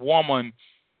the woman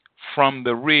from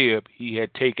the rib he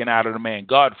had taken out of the man.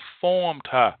 God formed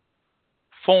her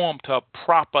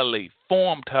properly,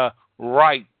 formed her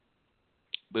right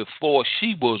before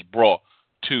she was brought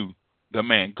to the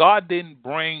man. God didn't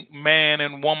bring man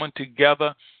and woman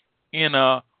together in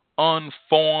a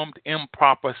unformed,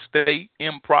 improper state,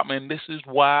 and this is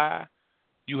why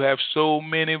you have so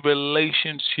many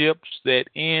relationships that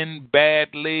end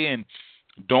badly and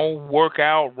don't work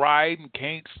out right and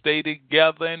can't stay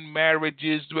together in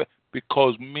marriages,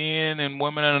 because men and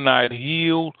women are not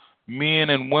healed, men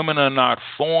and women are not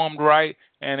formed right,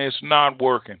 and it's not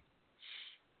working.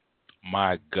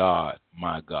 My God,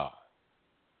 my God.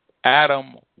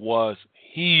 Adam was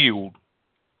healed.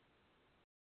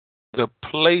 The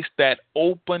place, that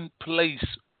open place,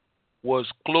 was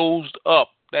closed up.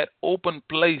 That open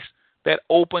place, that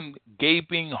open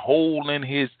gaping hole in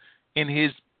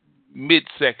his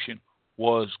midsection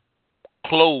was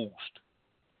closed.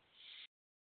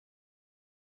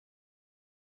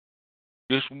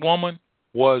 This woman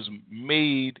was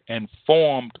made and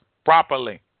formed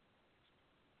properly.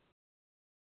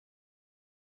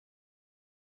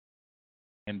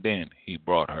 And then he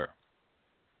brought her.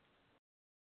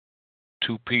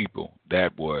 Two people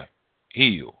that were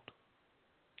healed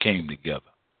came together.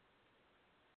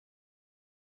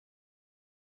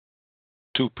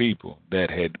 Two people that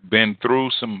had been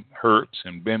through some hurts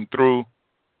and been through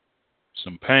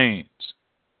some pains,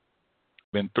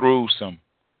 been through some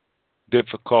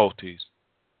difficulties,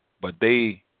 but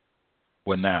they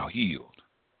were now healed.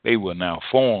 They were now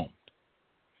formed.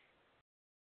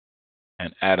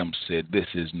 And Adam said, this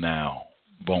is now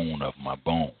bone of my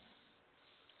bone.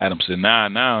 Adam said, now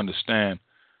I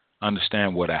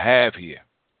understand what I have here.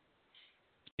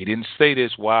 He didn't say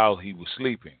this while he was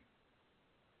sleeping.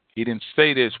 He didn't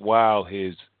say this while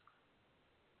his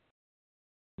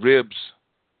ribs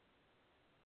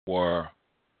were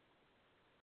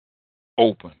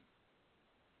open.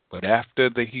 But after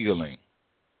the healing,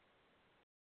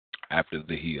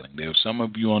 there are some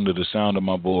of you under the sound of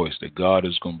my voice that God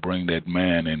is going to bring that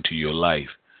man into your life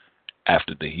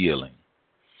after the healing.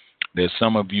 There's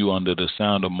some of you under the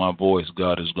sound of my voice,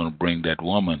 God is going to bring that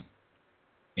woman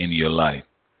in your life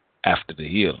after the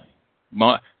healing.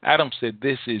 Adam said,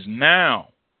 this is now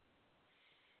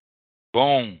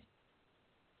bone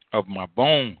of my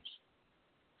bones,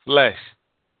 flesh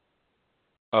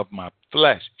of my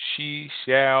flesh. She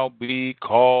shall be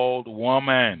called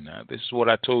woman. Now, this is what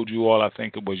I told you all, I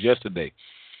think it was yesterday.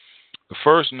 The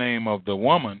first name of the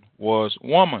woman was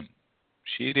woman.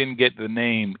 She didn't get the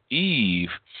name Eve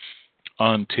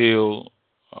until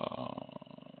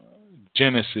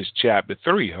Genesis chapter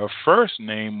 3. Her first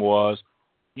name was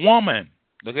woman.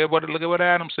 Look at what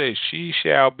Adam says. She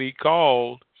shall be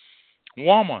called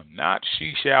woman, not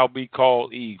she shall be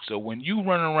called Eve. So when you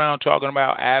run around talking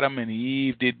about Adam and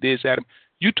Eve did this, Adam,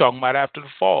 you talking about after the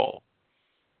fall.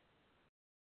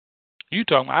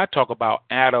 I talk about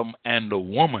Adam and the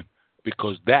woman,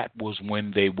 because that was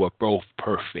when they were both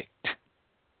perfect.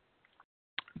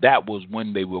 That was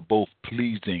when they were both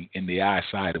pleasing in the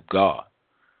eyesight of God.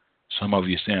 Some of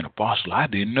you saying, Apostle, I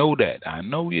didn't know that. I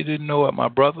know you didn't know it, my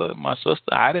brother, my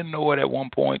sister. I didn't know it at one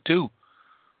point too.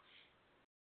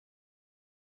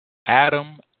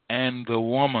 Adam and the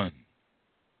woman.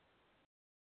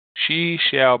 She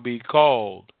shall be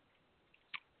called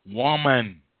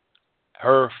woman.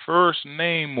 Her first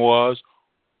name was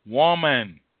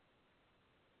woman.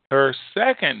 Her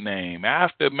second name,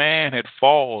 after man had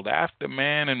fallen, after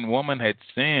man and woman had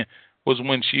sinned, was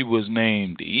when she was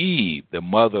named Eve, the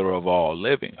mother of all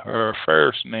living. Her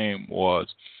first name was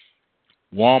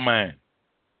woman.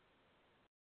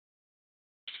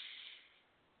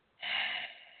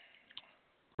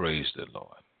 Praise the Lord.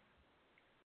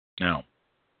 Now,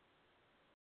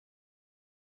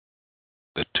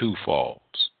 the two falls.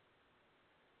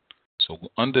 So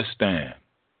understand,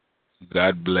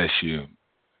 God bless you,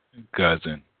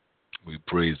 cousin. We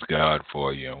praise God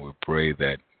for you, and we pray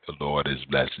that the Lord is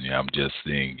blessing you. I'm just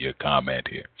seeing your comment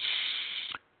here.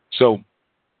 So,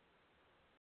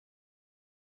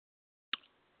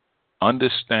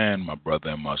 understand, my brother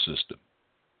and my sister,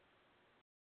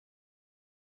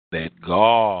 that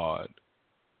God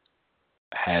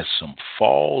has some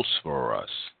falls for us.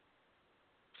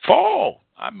 Fall.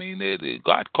 I mean,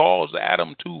 God caused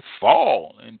Adam to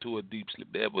fall into a deep sleep.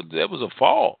 There was a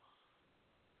fall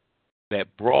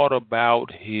that brought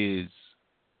about his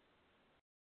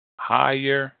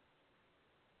higher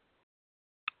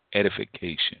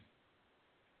edification.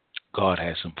 God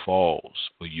has some falls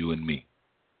for you and me.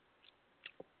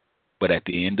 But at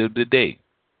the end of the day,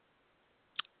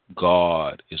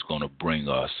 God is going to bring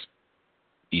us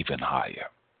even higher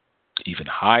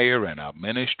in our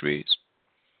ministries,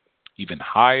 even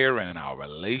higher in our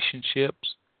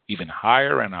relationships, even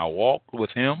higher in our walk with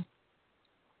Him,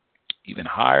 even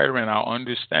higher in our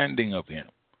understanding of Him.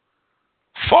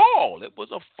 Fall. It was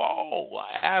a fall.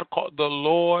 The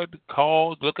Lord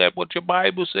called. Look at what your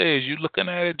Bible says. You're looking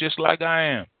at it just like I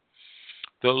am.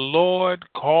 The Lord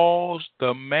caused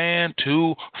the man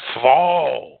to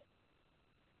fall.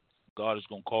 God is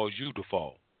going to cause you to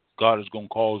fall. God is going to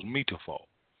cause me to fall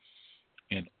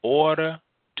in order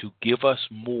to give us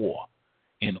more,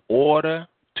 in order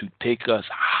to take us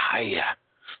higher.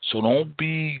 So don't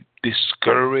be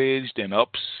discouraged and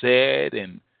upset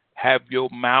and have your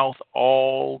mouth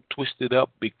all twisted up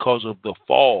because of the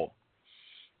fall.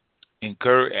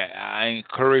 I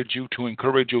encourage you to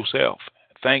encourage yourself.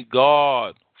 Thank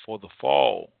God for the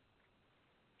fall,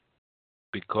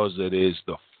 because it is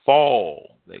the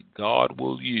fall that God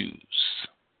will use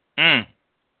to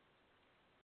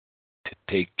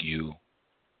take you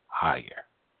higher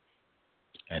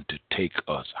and to take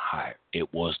us higher.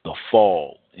 It was the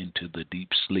fall into the deep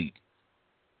sleep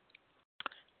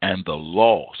and the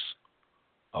loss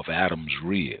of Adam's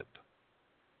rib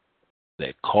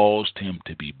that caused him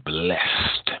to be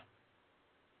blessed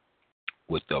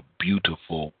with a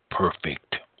beautiful,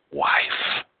 perfect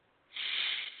wife.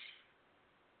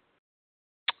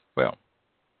 Well,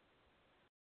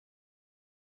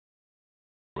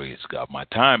 praise God. My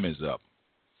time is up,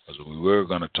 because we were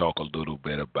going to talk a little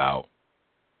bit about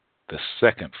the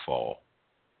second fall,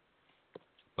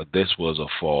 but this was a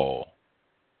fall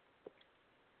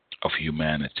of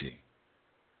humanity,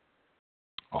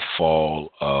 a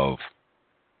fall of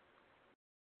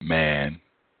man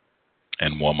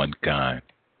and womankind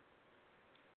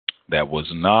that was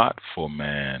not for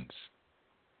man's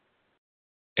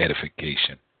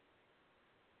edification.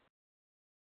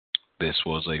 This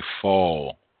was a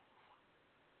fall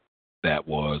that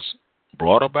was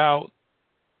brought about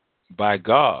by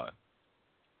God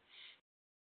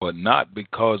but not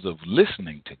because of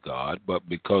listening to God, but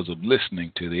because of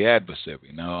listening to the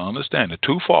adversary. Now, understand the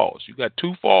two falls. You got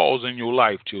two falls in your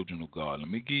life, children of God. Let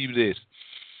me give you this,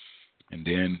 and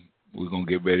then we're going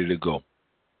to get ready to go.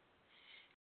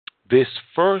 This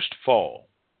first fall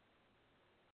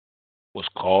was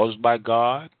caused by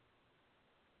God,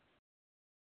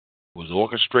 was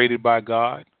orchestrated by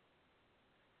God,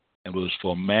 and was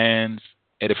for man's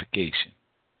edification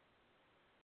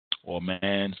or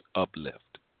man's uplift.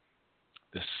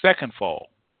 The second fall,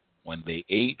 when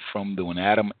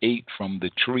Adam ate from the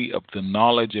tree of the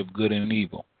knowledge of good and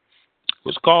evil,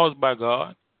 was caused by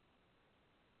God.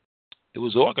 It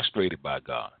was orchestrated by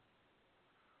God,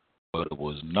 but it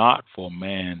was not for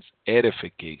man's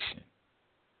edification.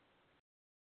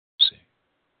 See,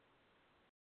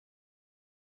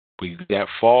 we've got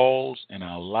falls in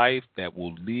our life that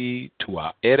will lead to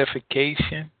our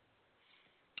edification.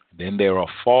 Then there are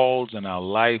falls in our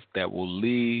life that will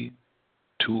lead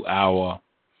to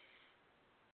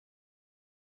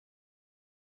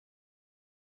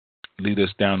lead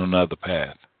us down another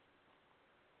path.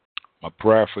 My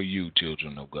prayer for you,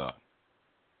 children of God,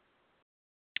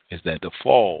 is that the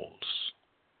falls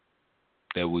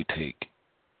that we take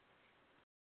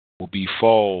will be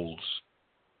falls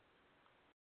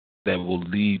that will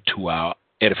lead to our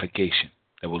edification,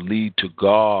 that will lead to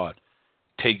God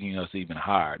taking us even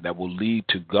higher, that will lead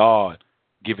to God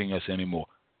giving us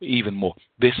even more.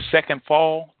 This second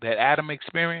fall that Adam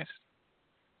experienced,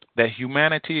 that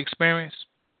humanity experienced,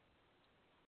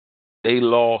 they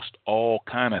lost all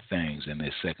kind of things in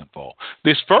this second fall.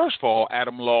 This first fall,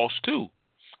 Adam lost too,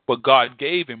 but God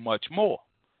gave him much more.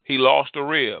 He lost a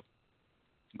rib.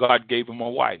 God gave him a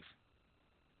wife.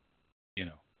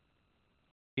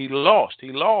 He lost.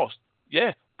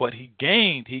 Yeah, but he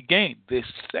gained. This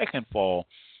second fall,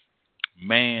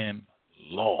 man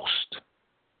lost.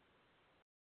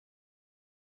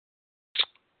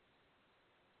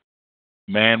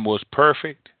 Man was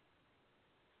perfect.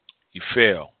 He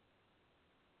fell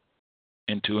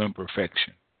into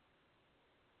imperfection.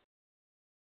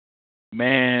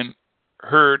 Man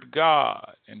heard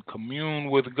God and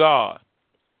communed with God.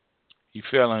 He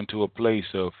fell into a place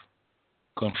of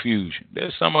confusion.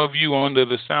 There's some of you under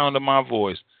the sound of my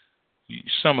voice.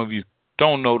 Some of you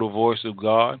don't know the voice of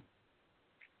God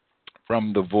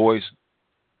from the voice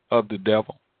of the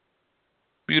devil.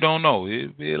 You don't know.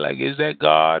 It'd be like, is that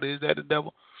God? Is that the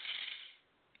devil?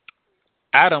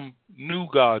 Adam knew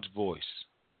God's voice.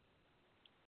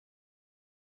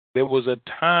 There was a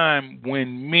time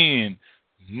when men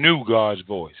knew God's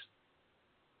voice.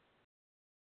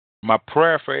 My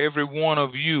prayer for every one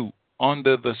of you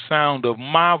under the sound of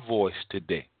my voice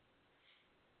today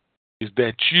is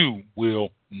that you will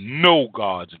know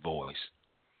God's voice.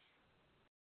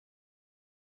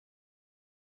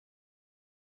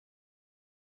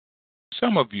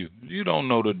 Some of you don't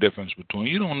know the difference between,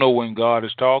 you don't know when God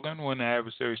is talking, when the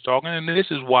adversary is talking, and this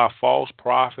is why false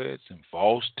prophets and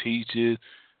false teachers,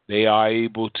 they are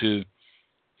able to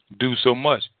do so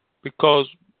much, because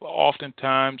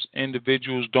oftentimes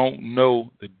individuals don't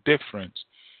know the difference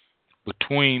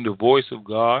between the voice of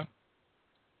God,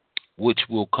 which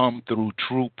will come through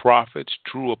true prophets,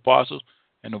 true apostles,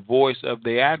 and the voice of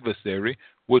the adversary,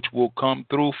 which will come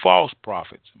through false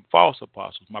prophets and false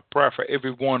apostles. My prayer for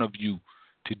every one of you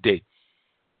today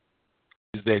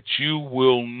is that you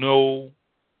will know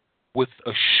with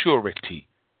a surety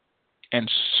and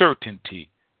certainty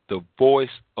the voice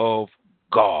of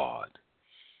God,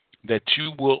 that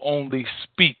you will only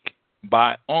speak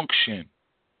by unction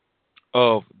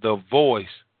of the voice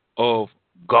of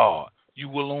God. You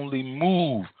will only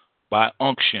move by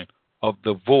unction of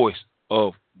the voice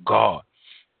of God.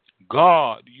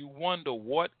 God, you wonder,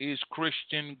 what is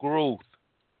Christian growth?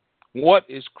 What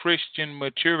is Christian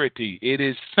maturity? It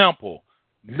is simple.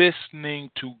 Listening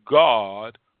to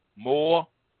God more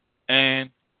and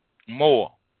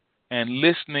more, and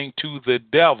listening to the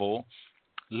devil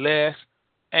less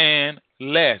and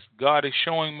less. God is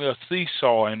showing me a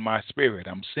seesaw in my spirit.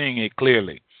 I'm seeing it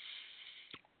clearly.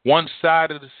 One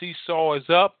side of the seesaw is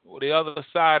up, or the other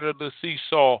side of the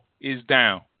seesaw is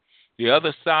down. The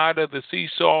other side of the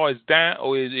seesaw is down,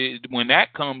 or when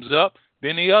that comes up,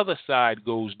 then the other side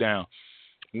goes down.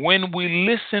 When we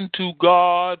listen to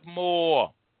God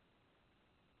more,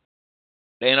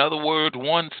 in other words,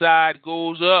 one side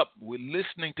goes up, we're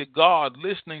listening to God,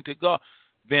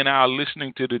 then our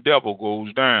listening to the devil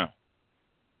goes down.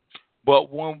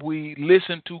 But when we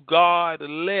listen to God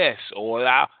less, or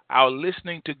our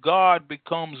listening to God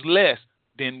becomes less,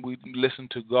 then we listen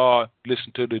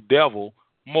to the devil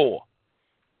more.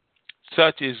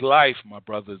 Such is life, my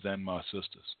brothers and my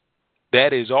sisters.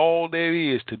 That is all there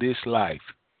is to this life.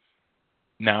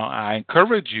 Now, I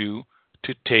encourage you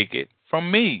to take it from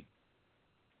me.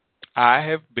 I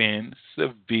have been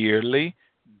severely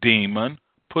demon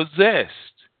possessed.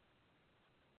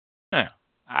 Now,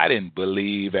 I didn't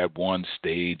believe at one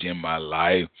stage in my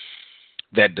life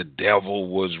that the devil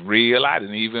was real. I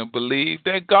didn't even believe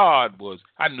that God was.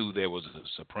 I knew there was a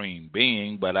supreme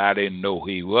being, but I didn't know who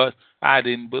he was. I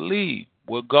didn't believe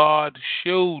what God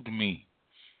showed me.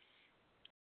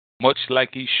 Much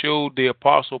like he showed the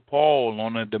Apostle Paul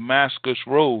on the Damascus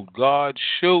road, God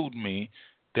showed me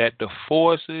that the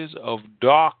forces of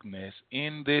darkness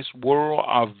in this world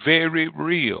are very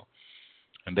real,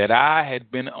 and that I had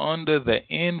been under the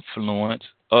influence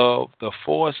of the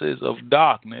forces of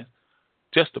darkness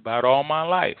just about all my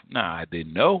life. Now, I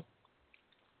didn't know.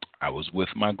 I was with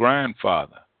my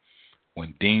grandfather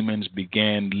when demons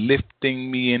began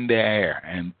lifting me in the air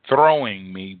and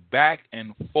throwing me back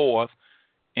and forth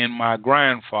in my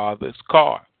grandfather's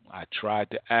car. I tried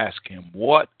to ask him,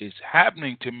 what is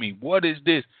happening to me? What is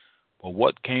this? But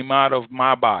what came out of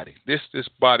my body, this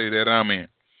body that I'm in,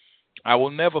 I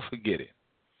will never forget it.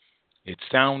 It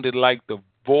sounded like the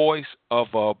voice of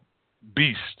a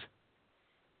beast.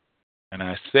 And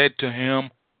I said to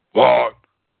him, what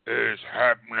is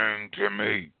happening to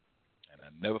me? And I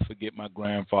never forget my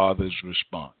grandfather's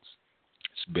response.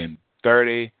 It's been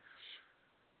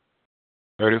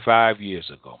 35 years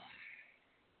ago.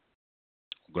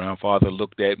 Grandfather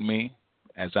looked at me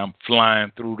as I'm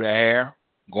flying through the air,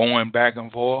 going back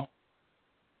and forth,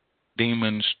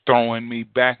 demons throwing me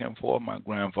back and forth. My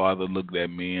grandfather looked at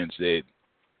me and said,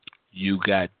 you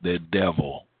got the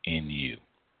devil in you.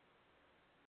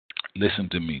 Listen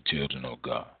to me, children of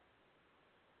God.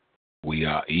 We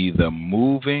are either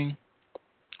moving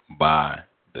by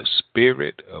the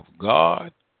Spirit of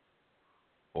God,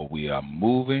 or we are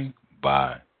moving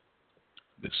by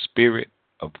the spirit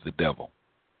of the devil.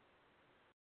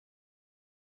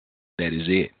 That is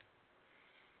it.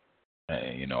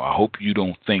 I hope you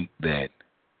don't think that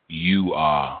you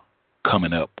are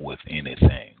coming up with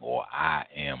anything, or I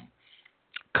am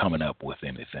coming up with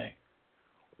anything.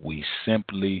 We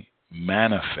simply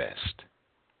manifest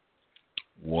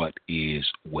what is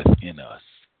within us.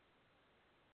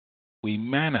 We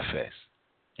manifest.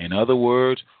 In other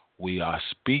words, we are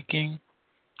speaking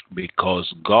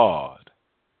because God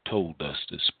told us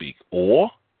to speak,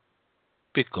 or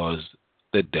because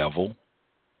the devil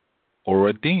or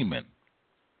a demon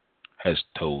has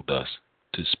told us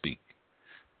to speak.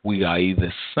 We are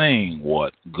either saying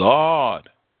what God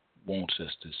wants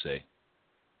us to say,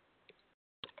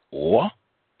 or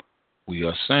we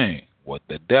are saying what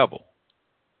the devil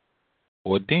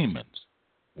or demons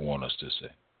want us to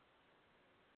say.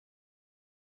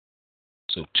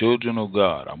 So, children of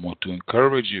God, I want to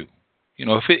encourage you.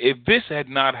 If this had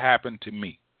not happened to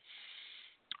me,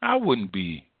 I wouldn't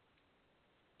be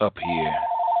up here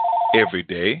every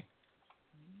day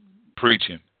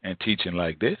preaching and teaching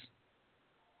like this.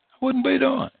 I wouldn't be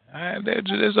doing.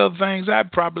 There's other things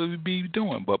I'd probably be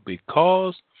doing, but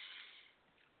because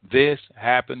this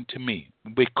happened to me,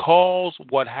 because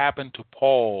what happened to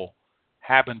Paul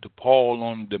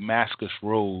on the Damascus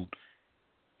road,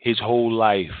 his whole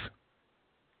life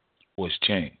was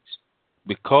changed.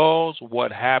 Because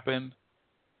what happened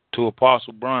to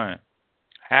Apostle Brian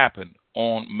happened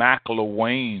on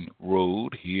McElwain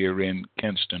Road here in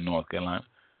Kinston, North Carolina,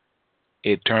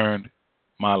 it turned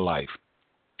my life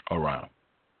around.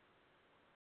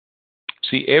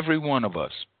 See, every one of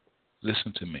us,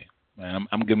 listen to me. I'm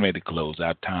getting ready to close.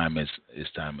 Our time is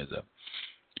up.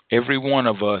 Every one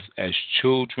of us as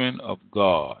children of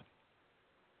God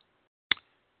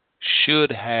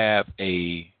should have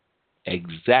a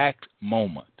exact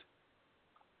moment,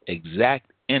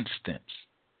 exact instance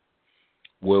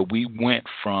where we went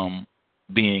from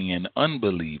being an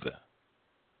unbeliever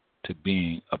to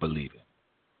being a believer.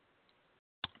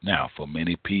 Now, for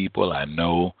many people, I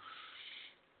know,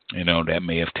 that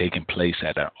may have taken place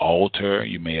at an altar.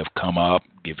 You may have come up,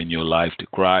 given your life to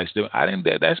Christ.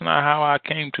 That's not how I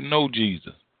came to know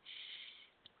Jesus.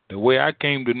 The way I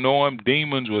came to know him,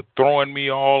 demons were throwing me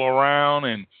all around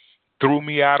and threw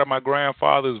me out of my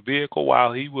grandfather's vehicle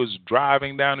while he was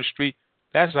driving down the street.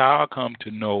 That's how I come to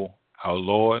know our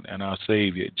Lord and our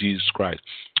Savior, Jesus Christ.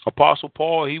 Apostle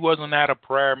Paul, he wasn't at a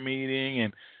prayer meeting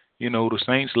and, the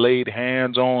saints laid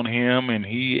hands on him and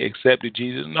he accepted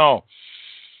Jesus. No.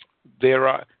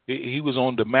 He was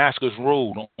on Damascus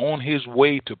Road on his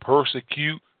way to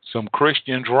persecute some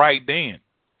Christians right then.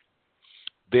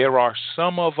 There are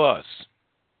some of us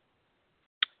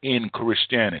in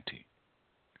Christianity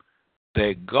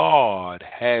that God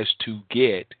has to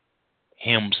get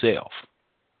himself.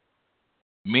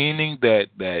 Meaning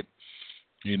that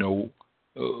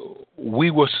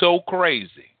we were so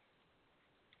crazy.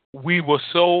 We were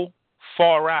so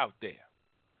far out there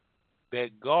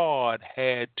that God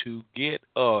had to get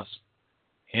us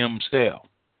himself.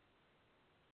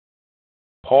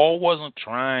 Paul wasn't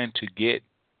trying to get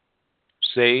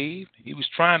saved. He was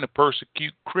trying to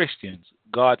persecute Christians.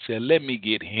 God said, let me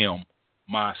get him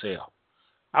myself.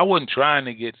 I wasn't trying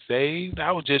to get saved.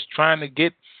 I was just trying to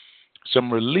get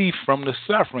some relief from the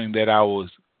suffering that I was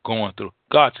going through.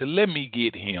 God said, let me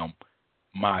get him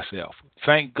myself.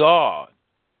 Thank God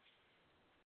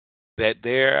that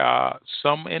there are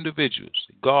some individuals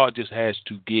God just has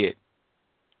to get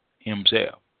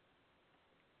himself.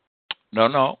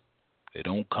 No. They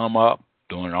don't come up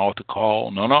during an altar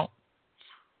call. No.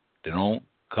 They don't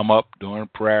come up during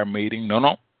a prayer meeting.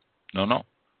 No.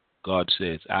 God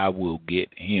says, I will get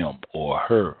him or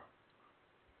her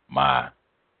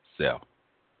myself.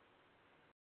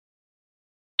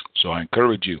 So I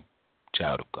encourage you,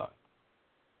 child of God,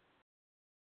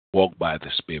 walk by the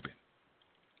Spirit.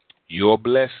 Your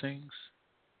blessings,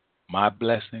 my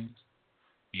blessings,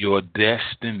 your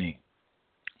destiny,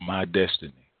 my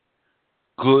destiny,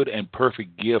 good and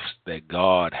perfect gifts that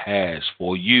God has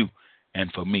for you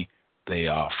and for me, they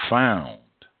are found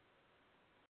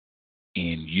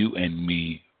in you and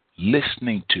me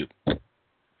listening to,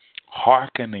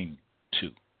 hearkening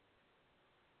to,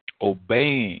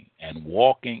 obeying and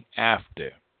walking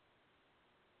after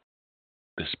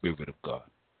the Spirit of God.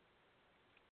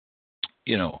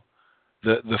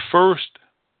 The first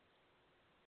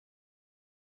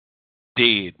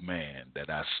dead man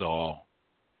that I saw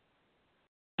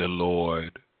the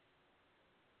Lord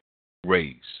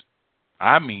raise,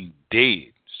 I mean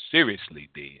dead, seriously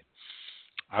dead.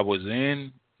 I was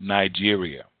in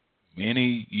Nigeria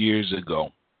many years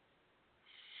ago,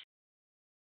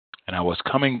 and I was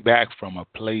coming back from a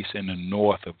place in the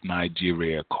north of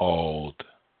Nigeria called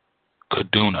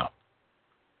Kaduna.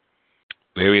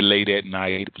 Very late at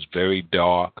night, it was very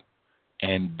dark,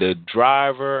 and the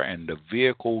driver and the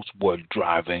vehicles were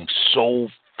driving so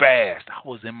fast. I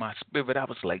was in my spirit. I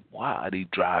was like, why are they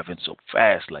driving so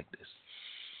fast like this?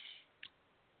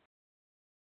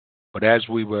 But as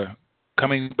we were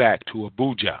coming back to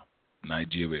Abuja,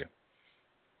 Nigeria,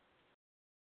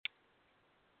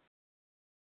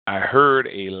 I heard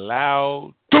a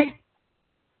loud thump,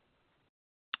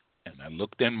 and I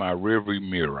looked in my rearview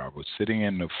mirror. I was sitting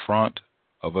in the front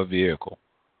of a vehicle.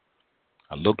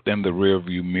 I looked in the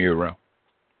rearview mirror,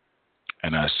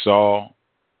 and I saw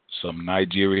some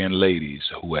Nigerian ladies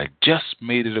who had just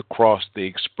made it across the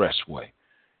expressway,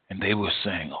 and they were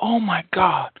saying, oh my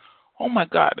God, and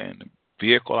the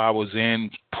vehicle I was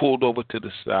in pulled over to the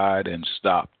side and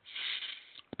stopped.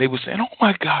 They were saying, oh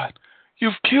my God,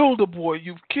 you've killed a boy.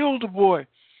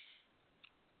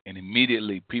 And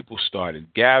immediately people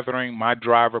started gathering. My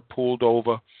driver pulled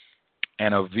over,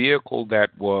 and a vehicle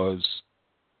that was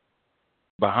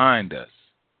behind us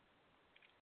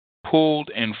pulled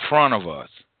in front of us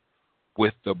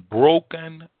with the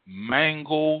broken,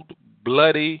 mangled,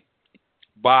 bloody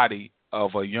body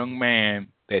of a young man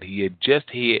that he had just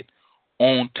hit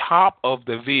on top of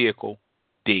the vehicle,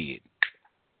 dead.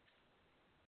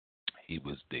 He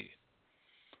was dead.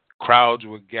 Crowds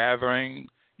were gathering.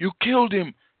 You killed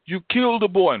him. You killed the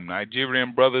boy.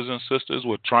 Nigerian brothers and sisters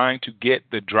were trying to get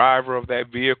the driver of that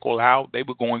vehicle out. They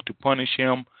were going to punish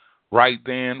him right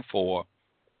then for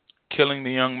killing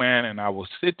the young man. And I was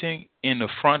sitting in the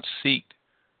front seat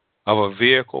of a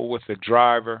vehicle with the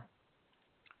driver.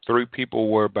 3 people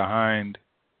were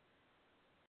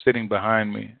sitting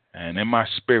behind me. And in my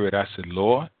spirit, I said,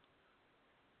 Lord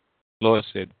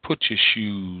said, put your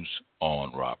shoes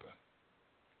on, Robert.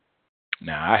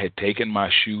 Now, I had taken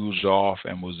my shoes off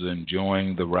and was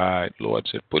enjoying the ride. Lord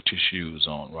said, put your shoes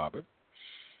on, Robert.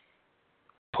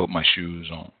 Put my shoes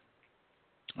on.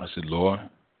 I said, Lord,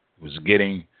 it was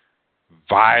getting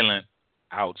violent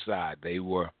outside.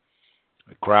 The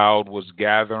crowd was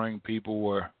gathering. People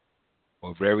were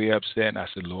very upset. And I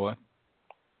said, Lord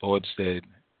said,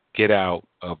 get out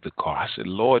of the car. I said,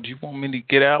 Lord, you want me to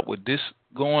get out with this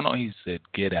going on? He said,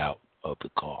 get out of the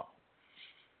car.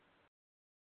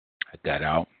 I got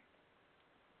out.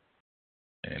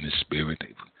 And the spirit,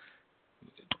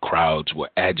 the crowds were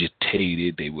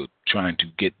agitated. They were trying to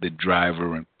get the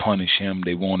driver and punish him.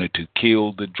 They wanted to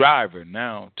kill the driver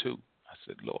now, too. I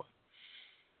said, Lord.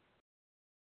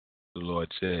 The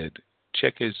Lord said,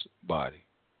 check his body.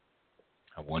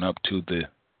 I went up to the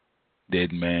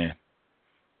dead man.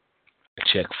 I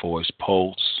checked for his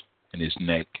pulse in his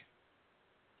neck.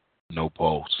 No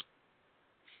pulse.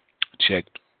 I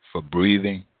checked for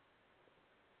breathing.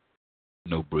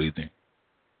 no breathing.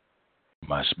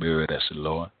 My spirit, that's the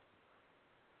Lord.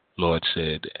 Lord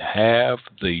said, have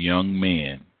the young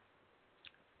man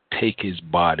take his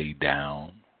body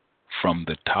down from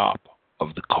the top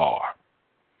of the car.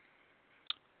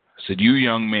 I said, you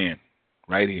young man,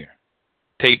 right here,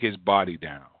 take his body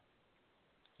down.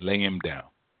 Lay him down.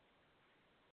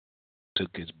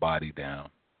 Took his body down.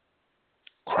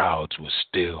 Crowds were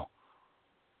still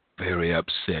very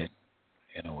upset,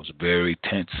 and it was a very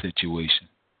tense situation.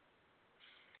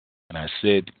 And I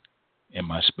said in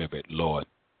my spirit, Lord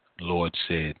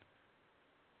said,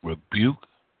 rebuke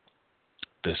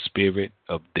the spirit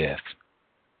of death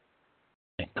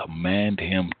and command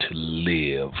him to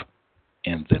live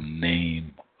in the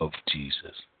name of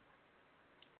Jesus.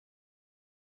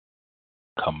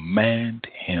 Command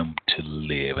him to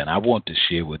live. And I want to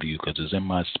share with you, because it's in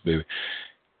my spirit,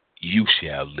 you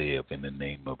shall live in the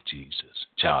name of Jesus,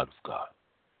 child of God.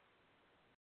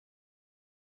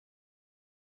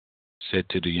 Said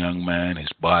to the young man,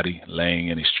 his body laying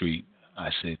in the street, I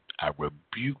said, I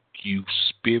rebuke you,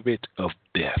 spirit of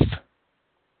death,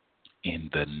 in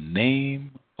the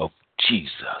name of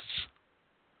Jesus.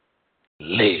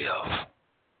 Live.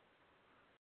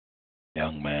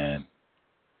 Young man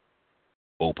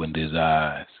opened his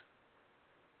eyes.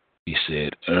 He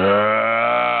said,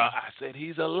 I said,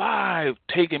 he's alive.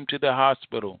 Take him to the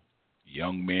hospital.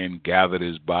 Young man gathered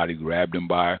his body, grabbed him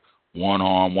by one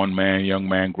arm. Young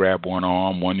man grabbed one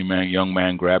arm. Young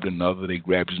man grabbed another. They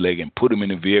grabbed his leg and put him in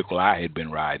the vehicle I had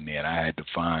been riding in. I had to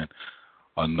find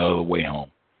another way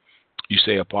home. You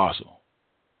say, Apostle,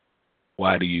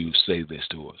 why do you say this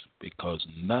to us? Because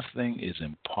nothing is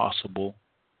impossible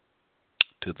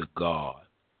to the God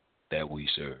that we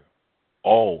serve.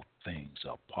 All things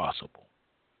are possible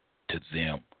to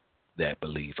them that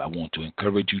believe. I want to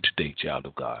encourage you today, child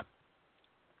of God.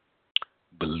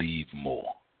 Believe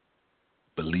more.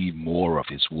 Believe more of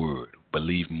his word.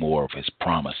 Believe more of his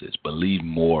promises. Believe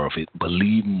more of it.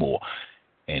 Believe more.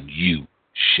 And you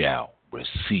shall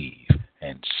receive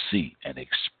and see and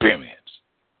experience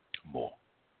more.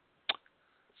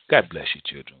 God bless you,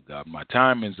 children of God. My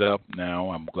time is up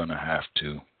now. I'm going to have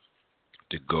to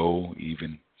go.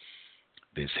 Even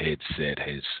this headset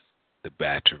the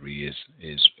battery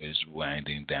is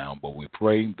winding down. But we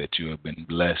pray that you have been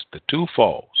blessed. The two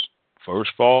falls.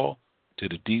 First fall to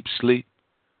the deep sleep.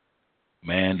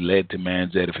 Man led to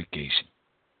man's edification.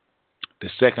 The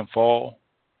second fall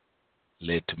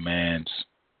led to man's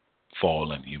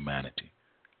fall in humanity.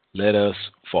 Let us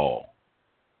fall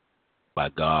by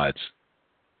God's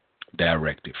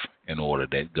directive in order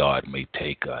that God may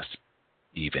take us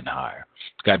even higher.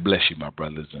 God bless you, my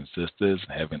brothers and sisters.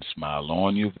 Heaven smile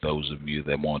on you. For those of you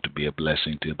that want to be a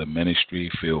blessing to the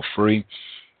ministry, feel free.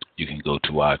 You can go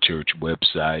to our church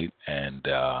website and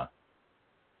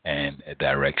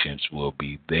directions will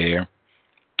be there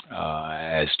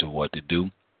as to what to do.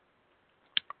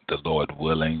 The Lord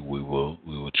willing, we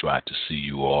will try to see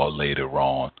you all later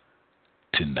on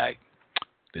tonight.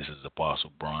 This is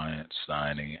Apostle Bryant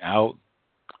signing out.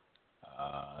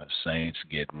 Saints,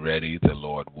 get ready. The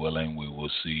Lord willing, we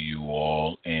will see you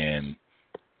all in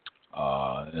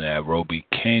Nairobi,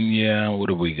 Kenya. What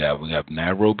do we got? We got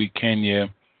Nairobi, Kenya.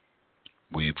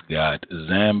 We've got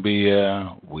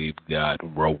Zambia. We've got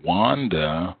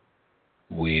Rwanda.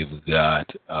 We've got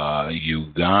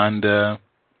Uganda.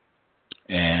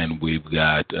 And we've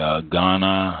got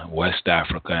Ghana, West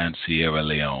Africa, and Sierra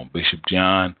Leone. Bishop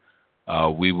John,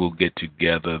 we will get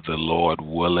together, the Lord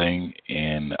willing,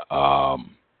 in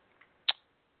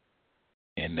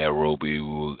Nairobi.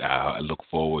 I look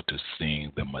forward to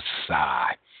seeing the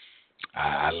Maasai.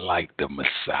 I like the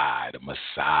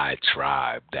Maasai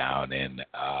tribe down in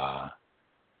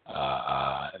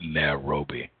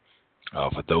Nairobi.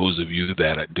 For those of you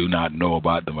that do not know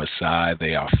about the Maasai,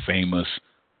 they are famous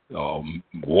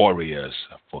warriors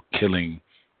for killing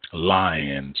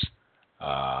lions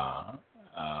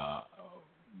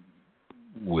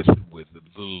with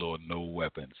little or no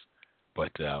weapons.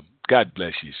 But God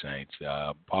bless you, saints.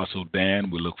 Apostle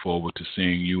Dan, we look forward to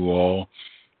seeing you all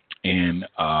in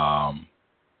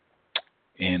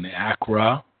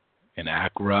Accra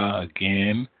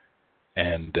again,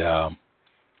 and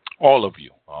all of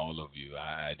you.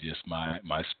 I just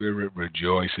my spirit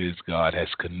rejoices. God has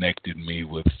connected me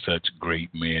with such great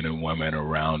men and women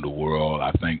around the world.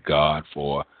 I thank God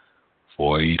for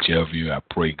each of you. I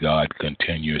pray God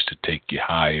continues to take you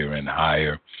higher and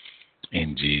higher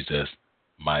in Jesus'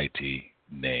 mighty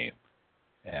name.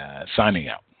 Signing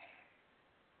out.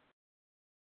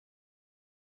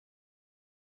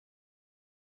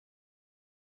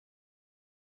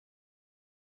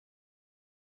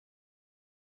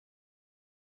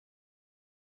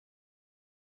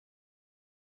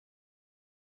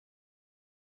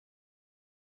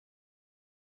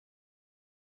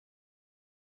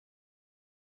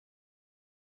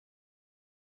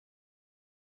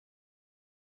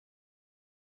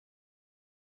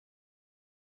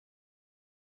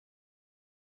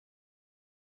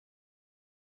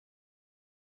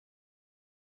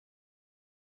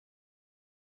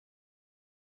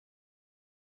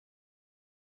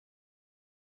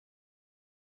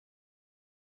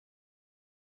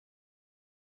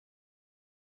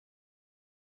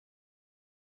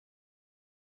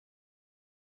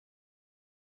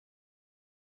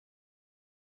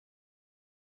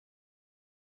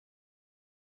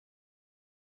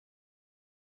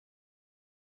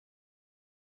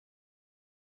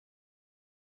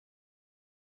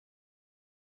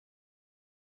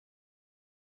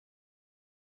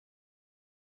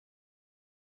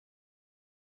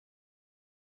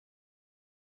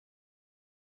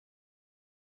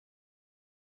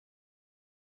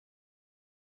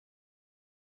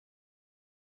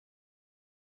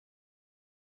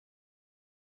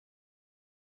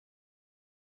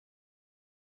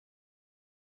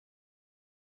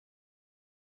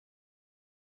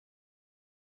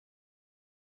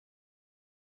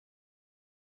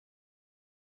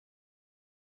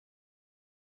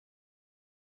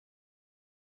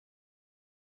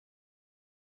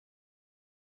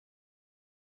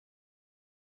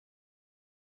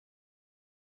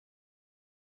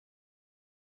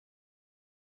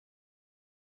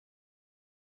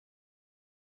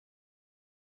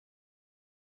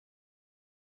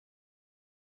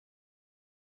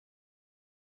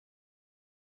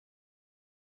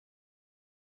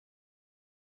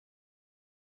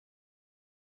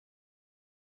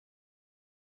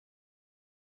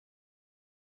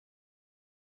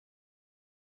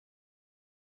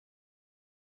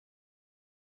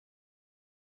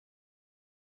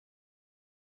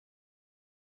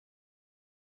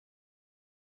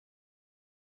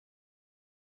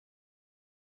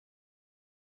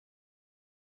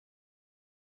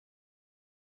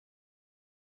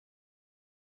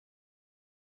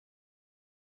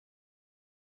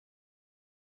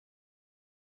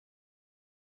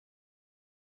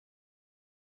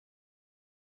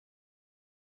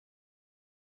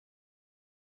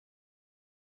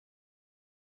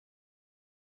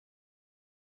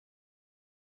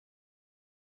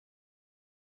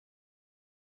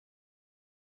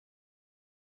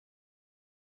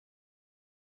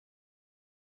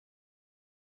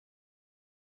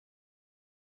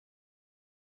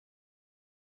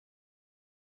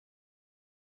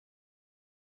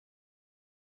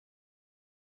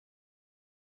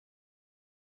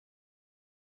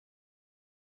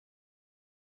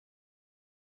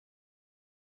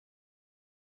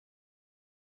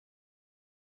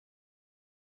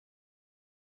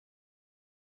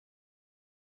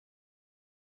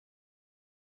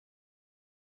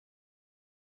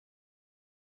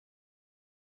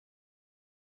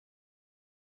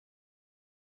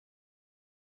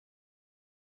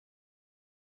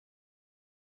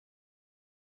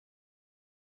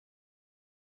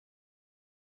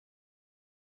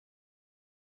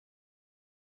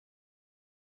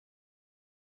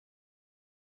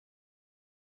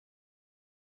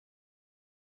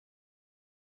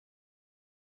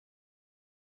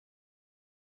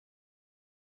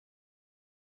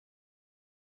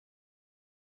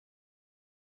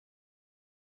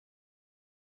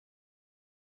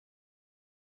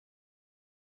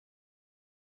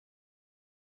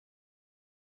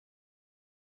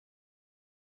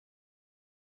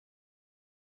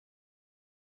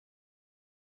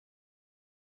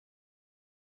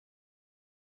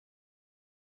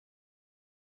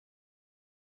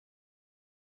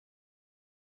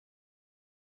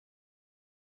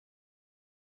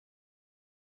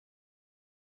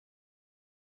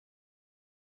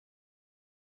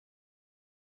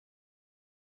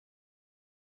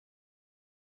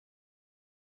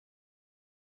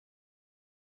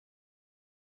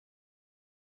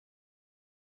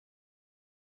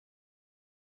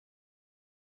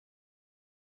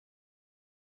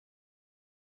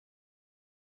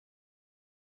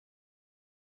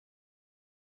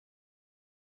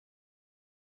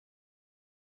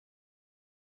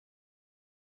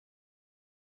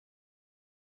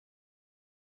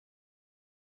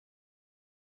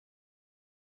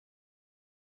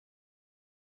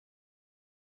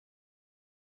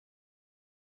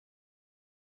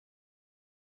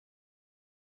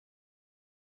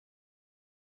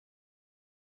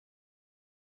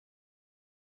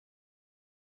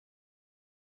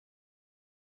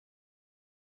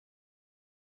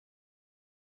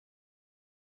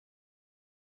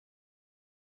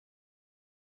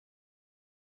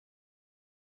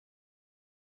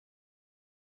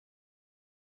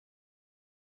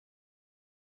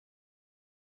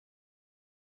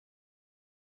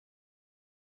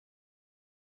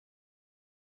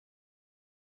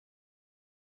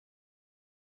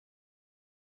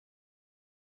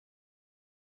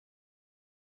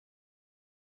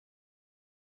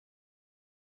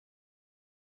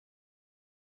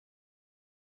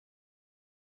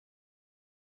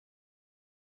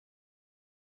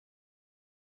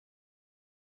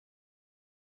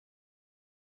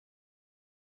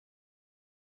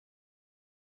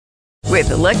 With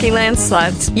the Lucky Land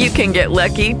Slots, you can get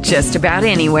lucky just about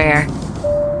anywhere.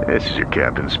 This is your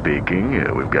captain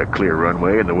speaking. We've got clear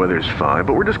runway and the weather's fine,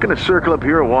 but we're just going to circle up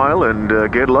here a while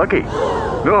and get lucky.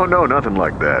 No, nothing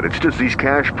like that. It's just these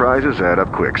cash prizes add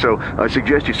up quick. So I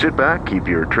suggest you sit back, keep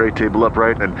your tray table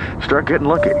upright, and start getting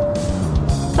lucky.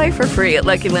 Play for free at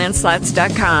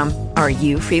LuckyLandSlots.com. Are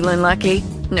you feeling lucky?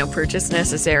 No purchase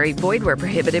necessary. Void where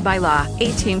prohibited by law.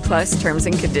 18+ terms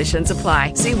and conditions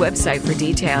apply. See website for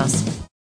details.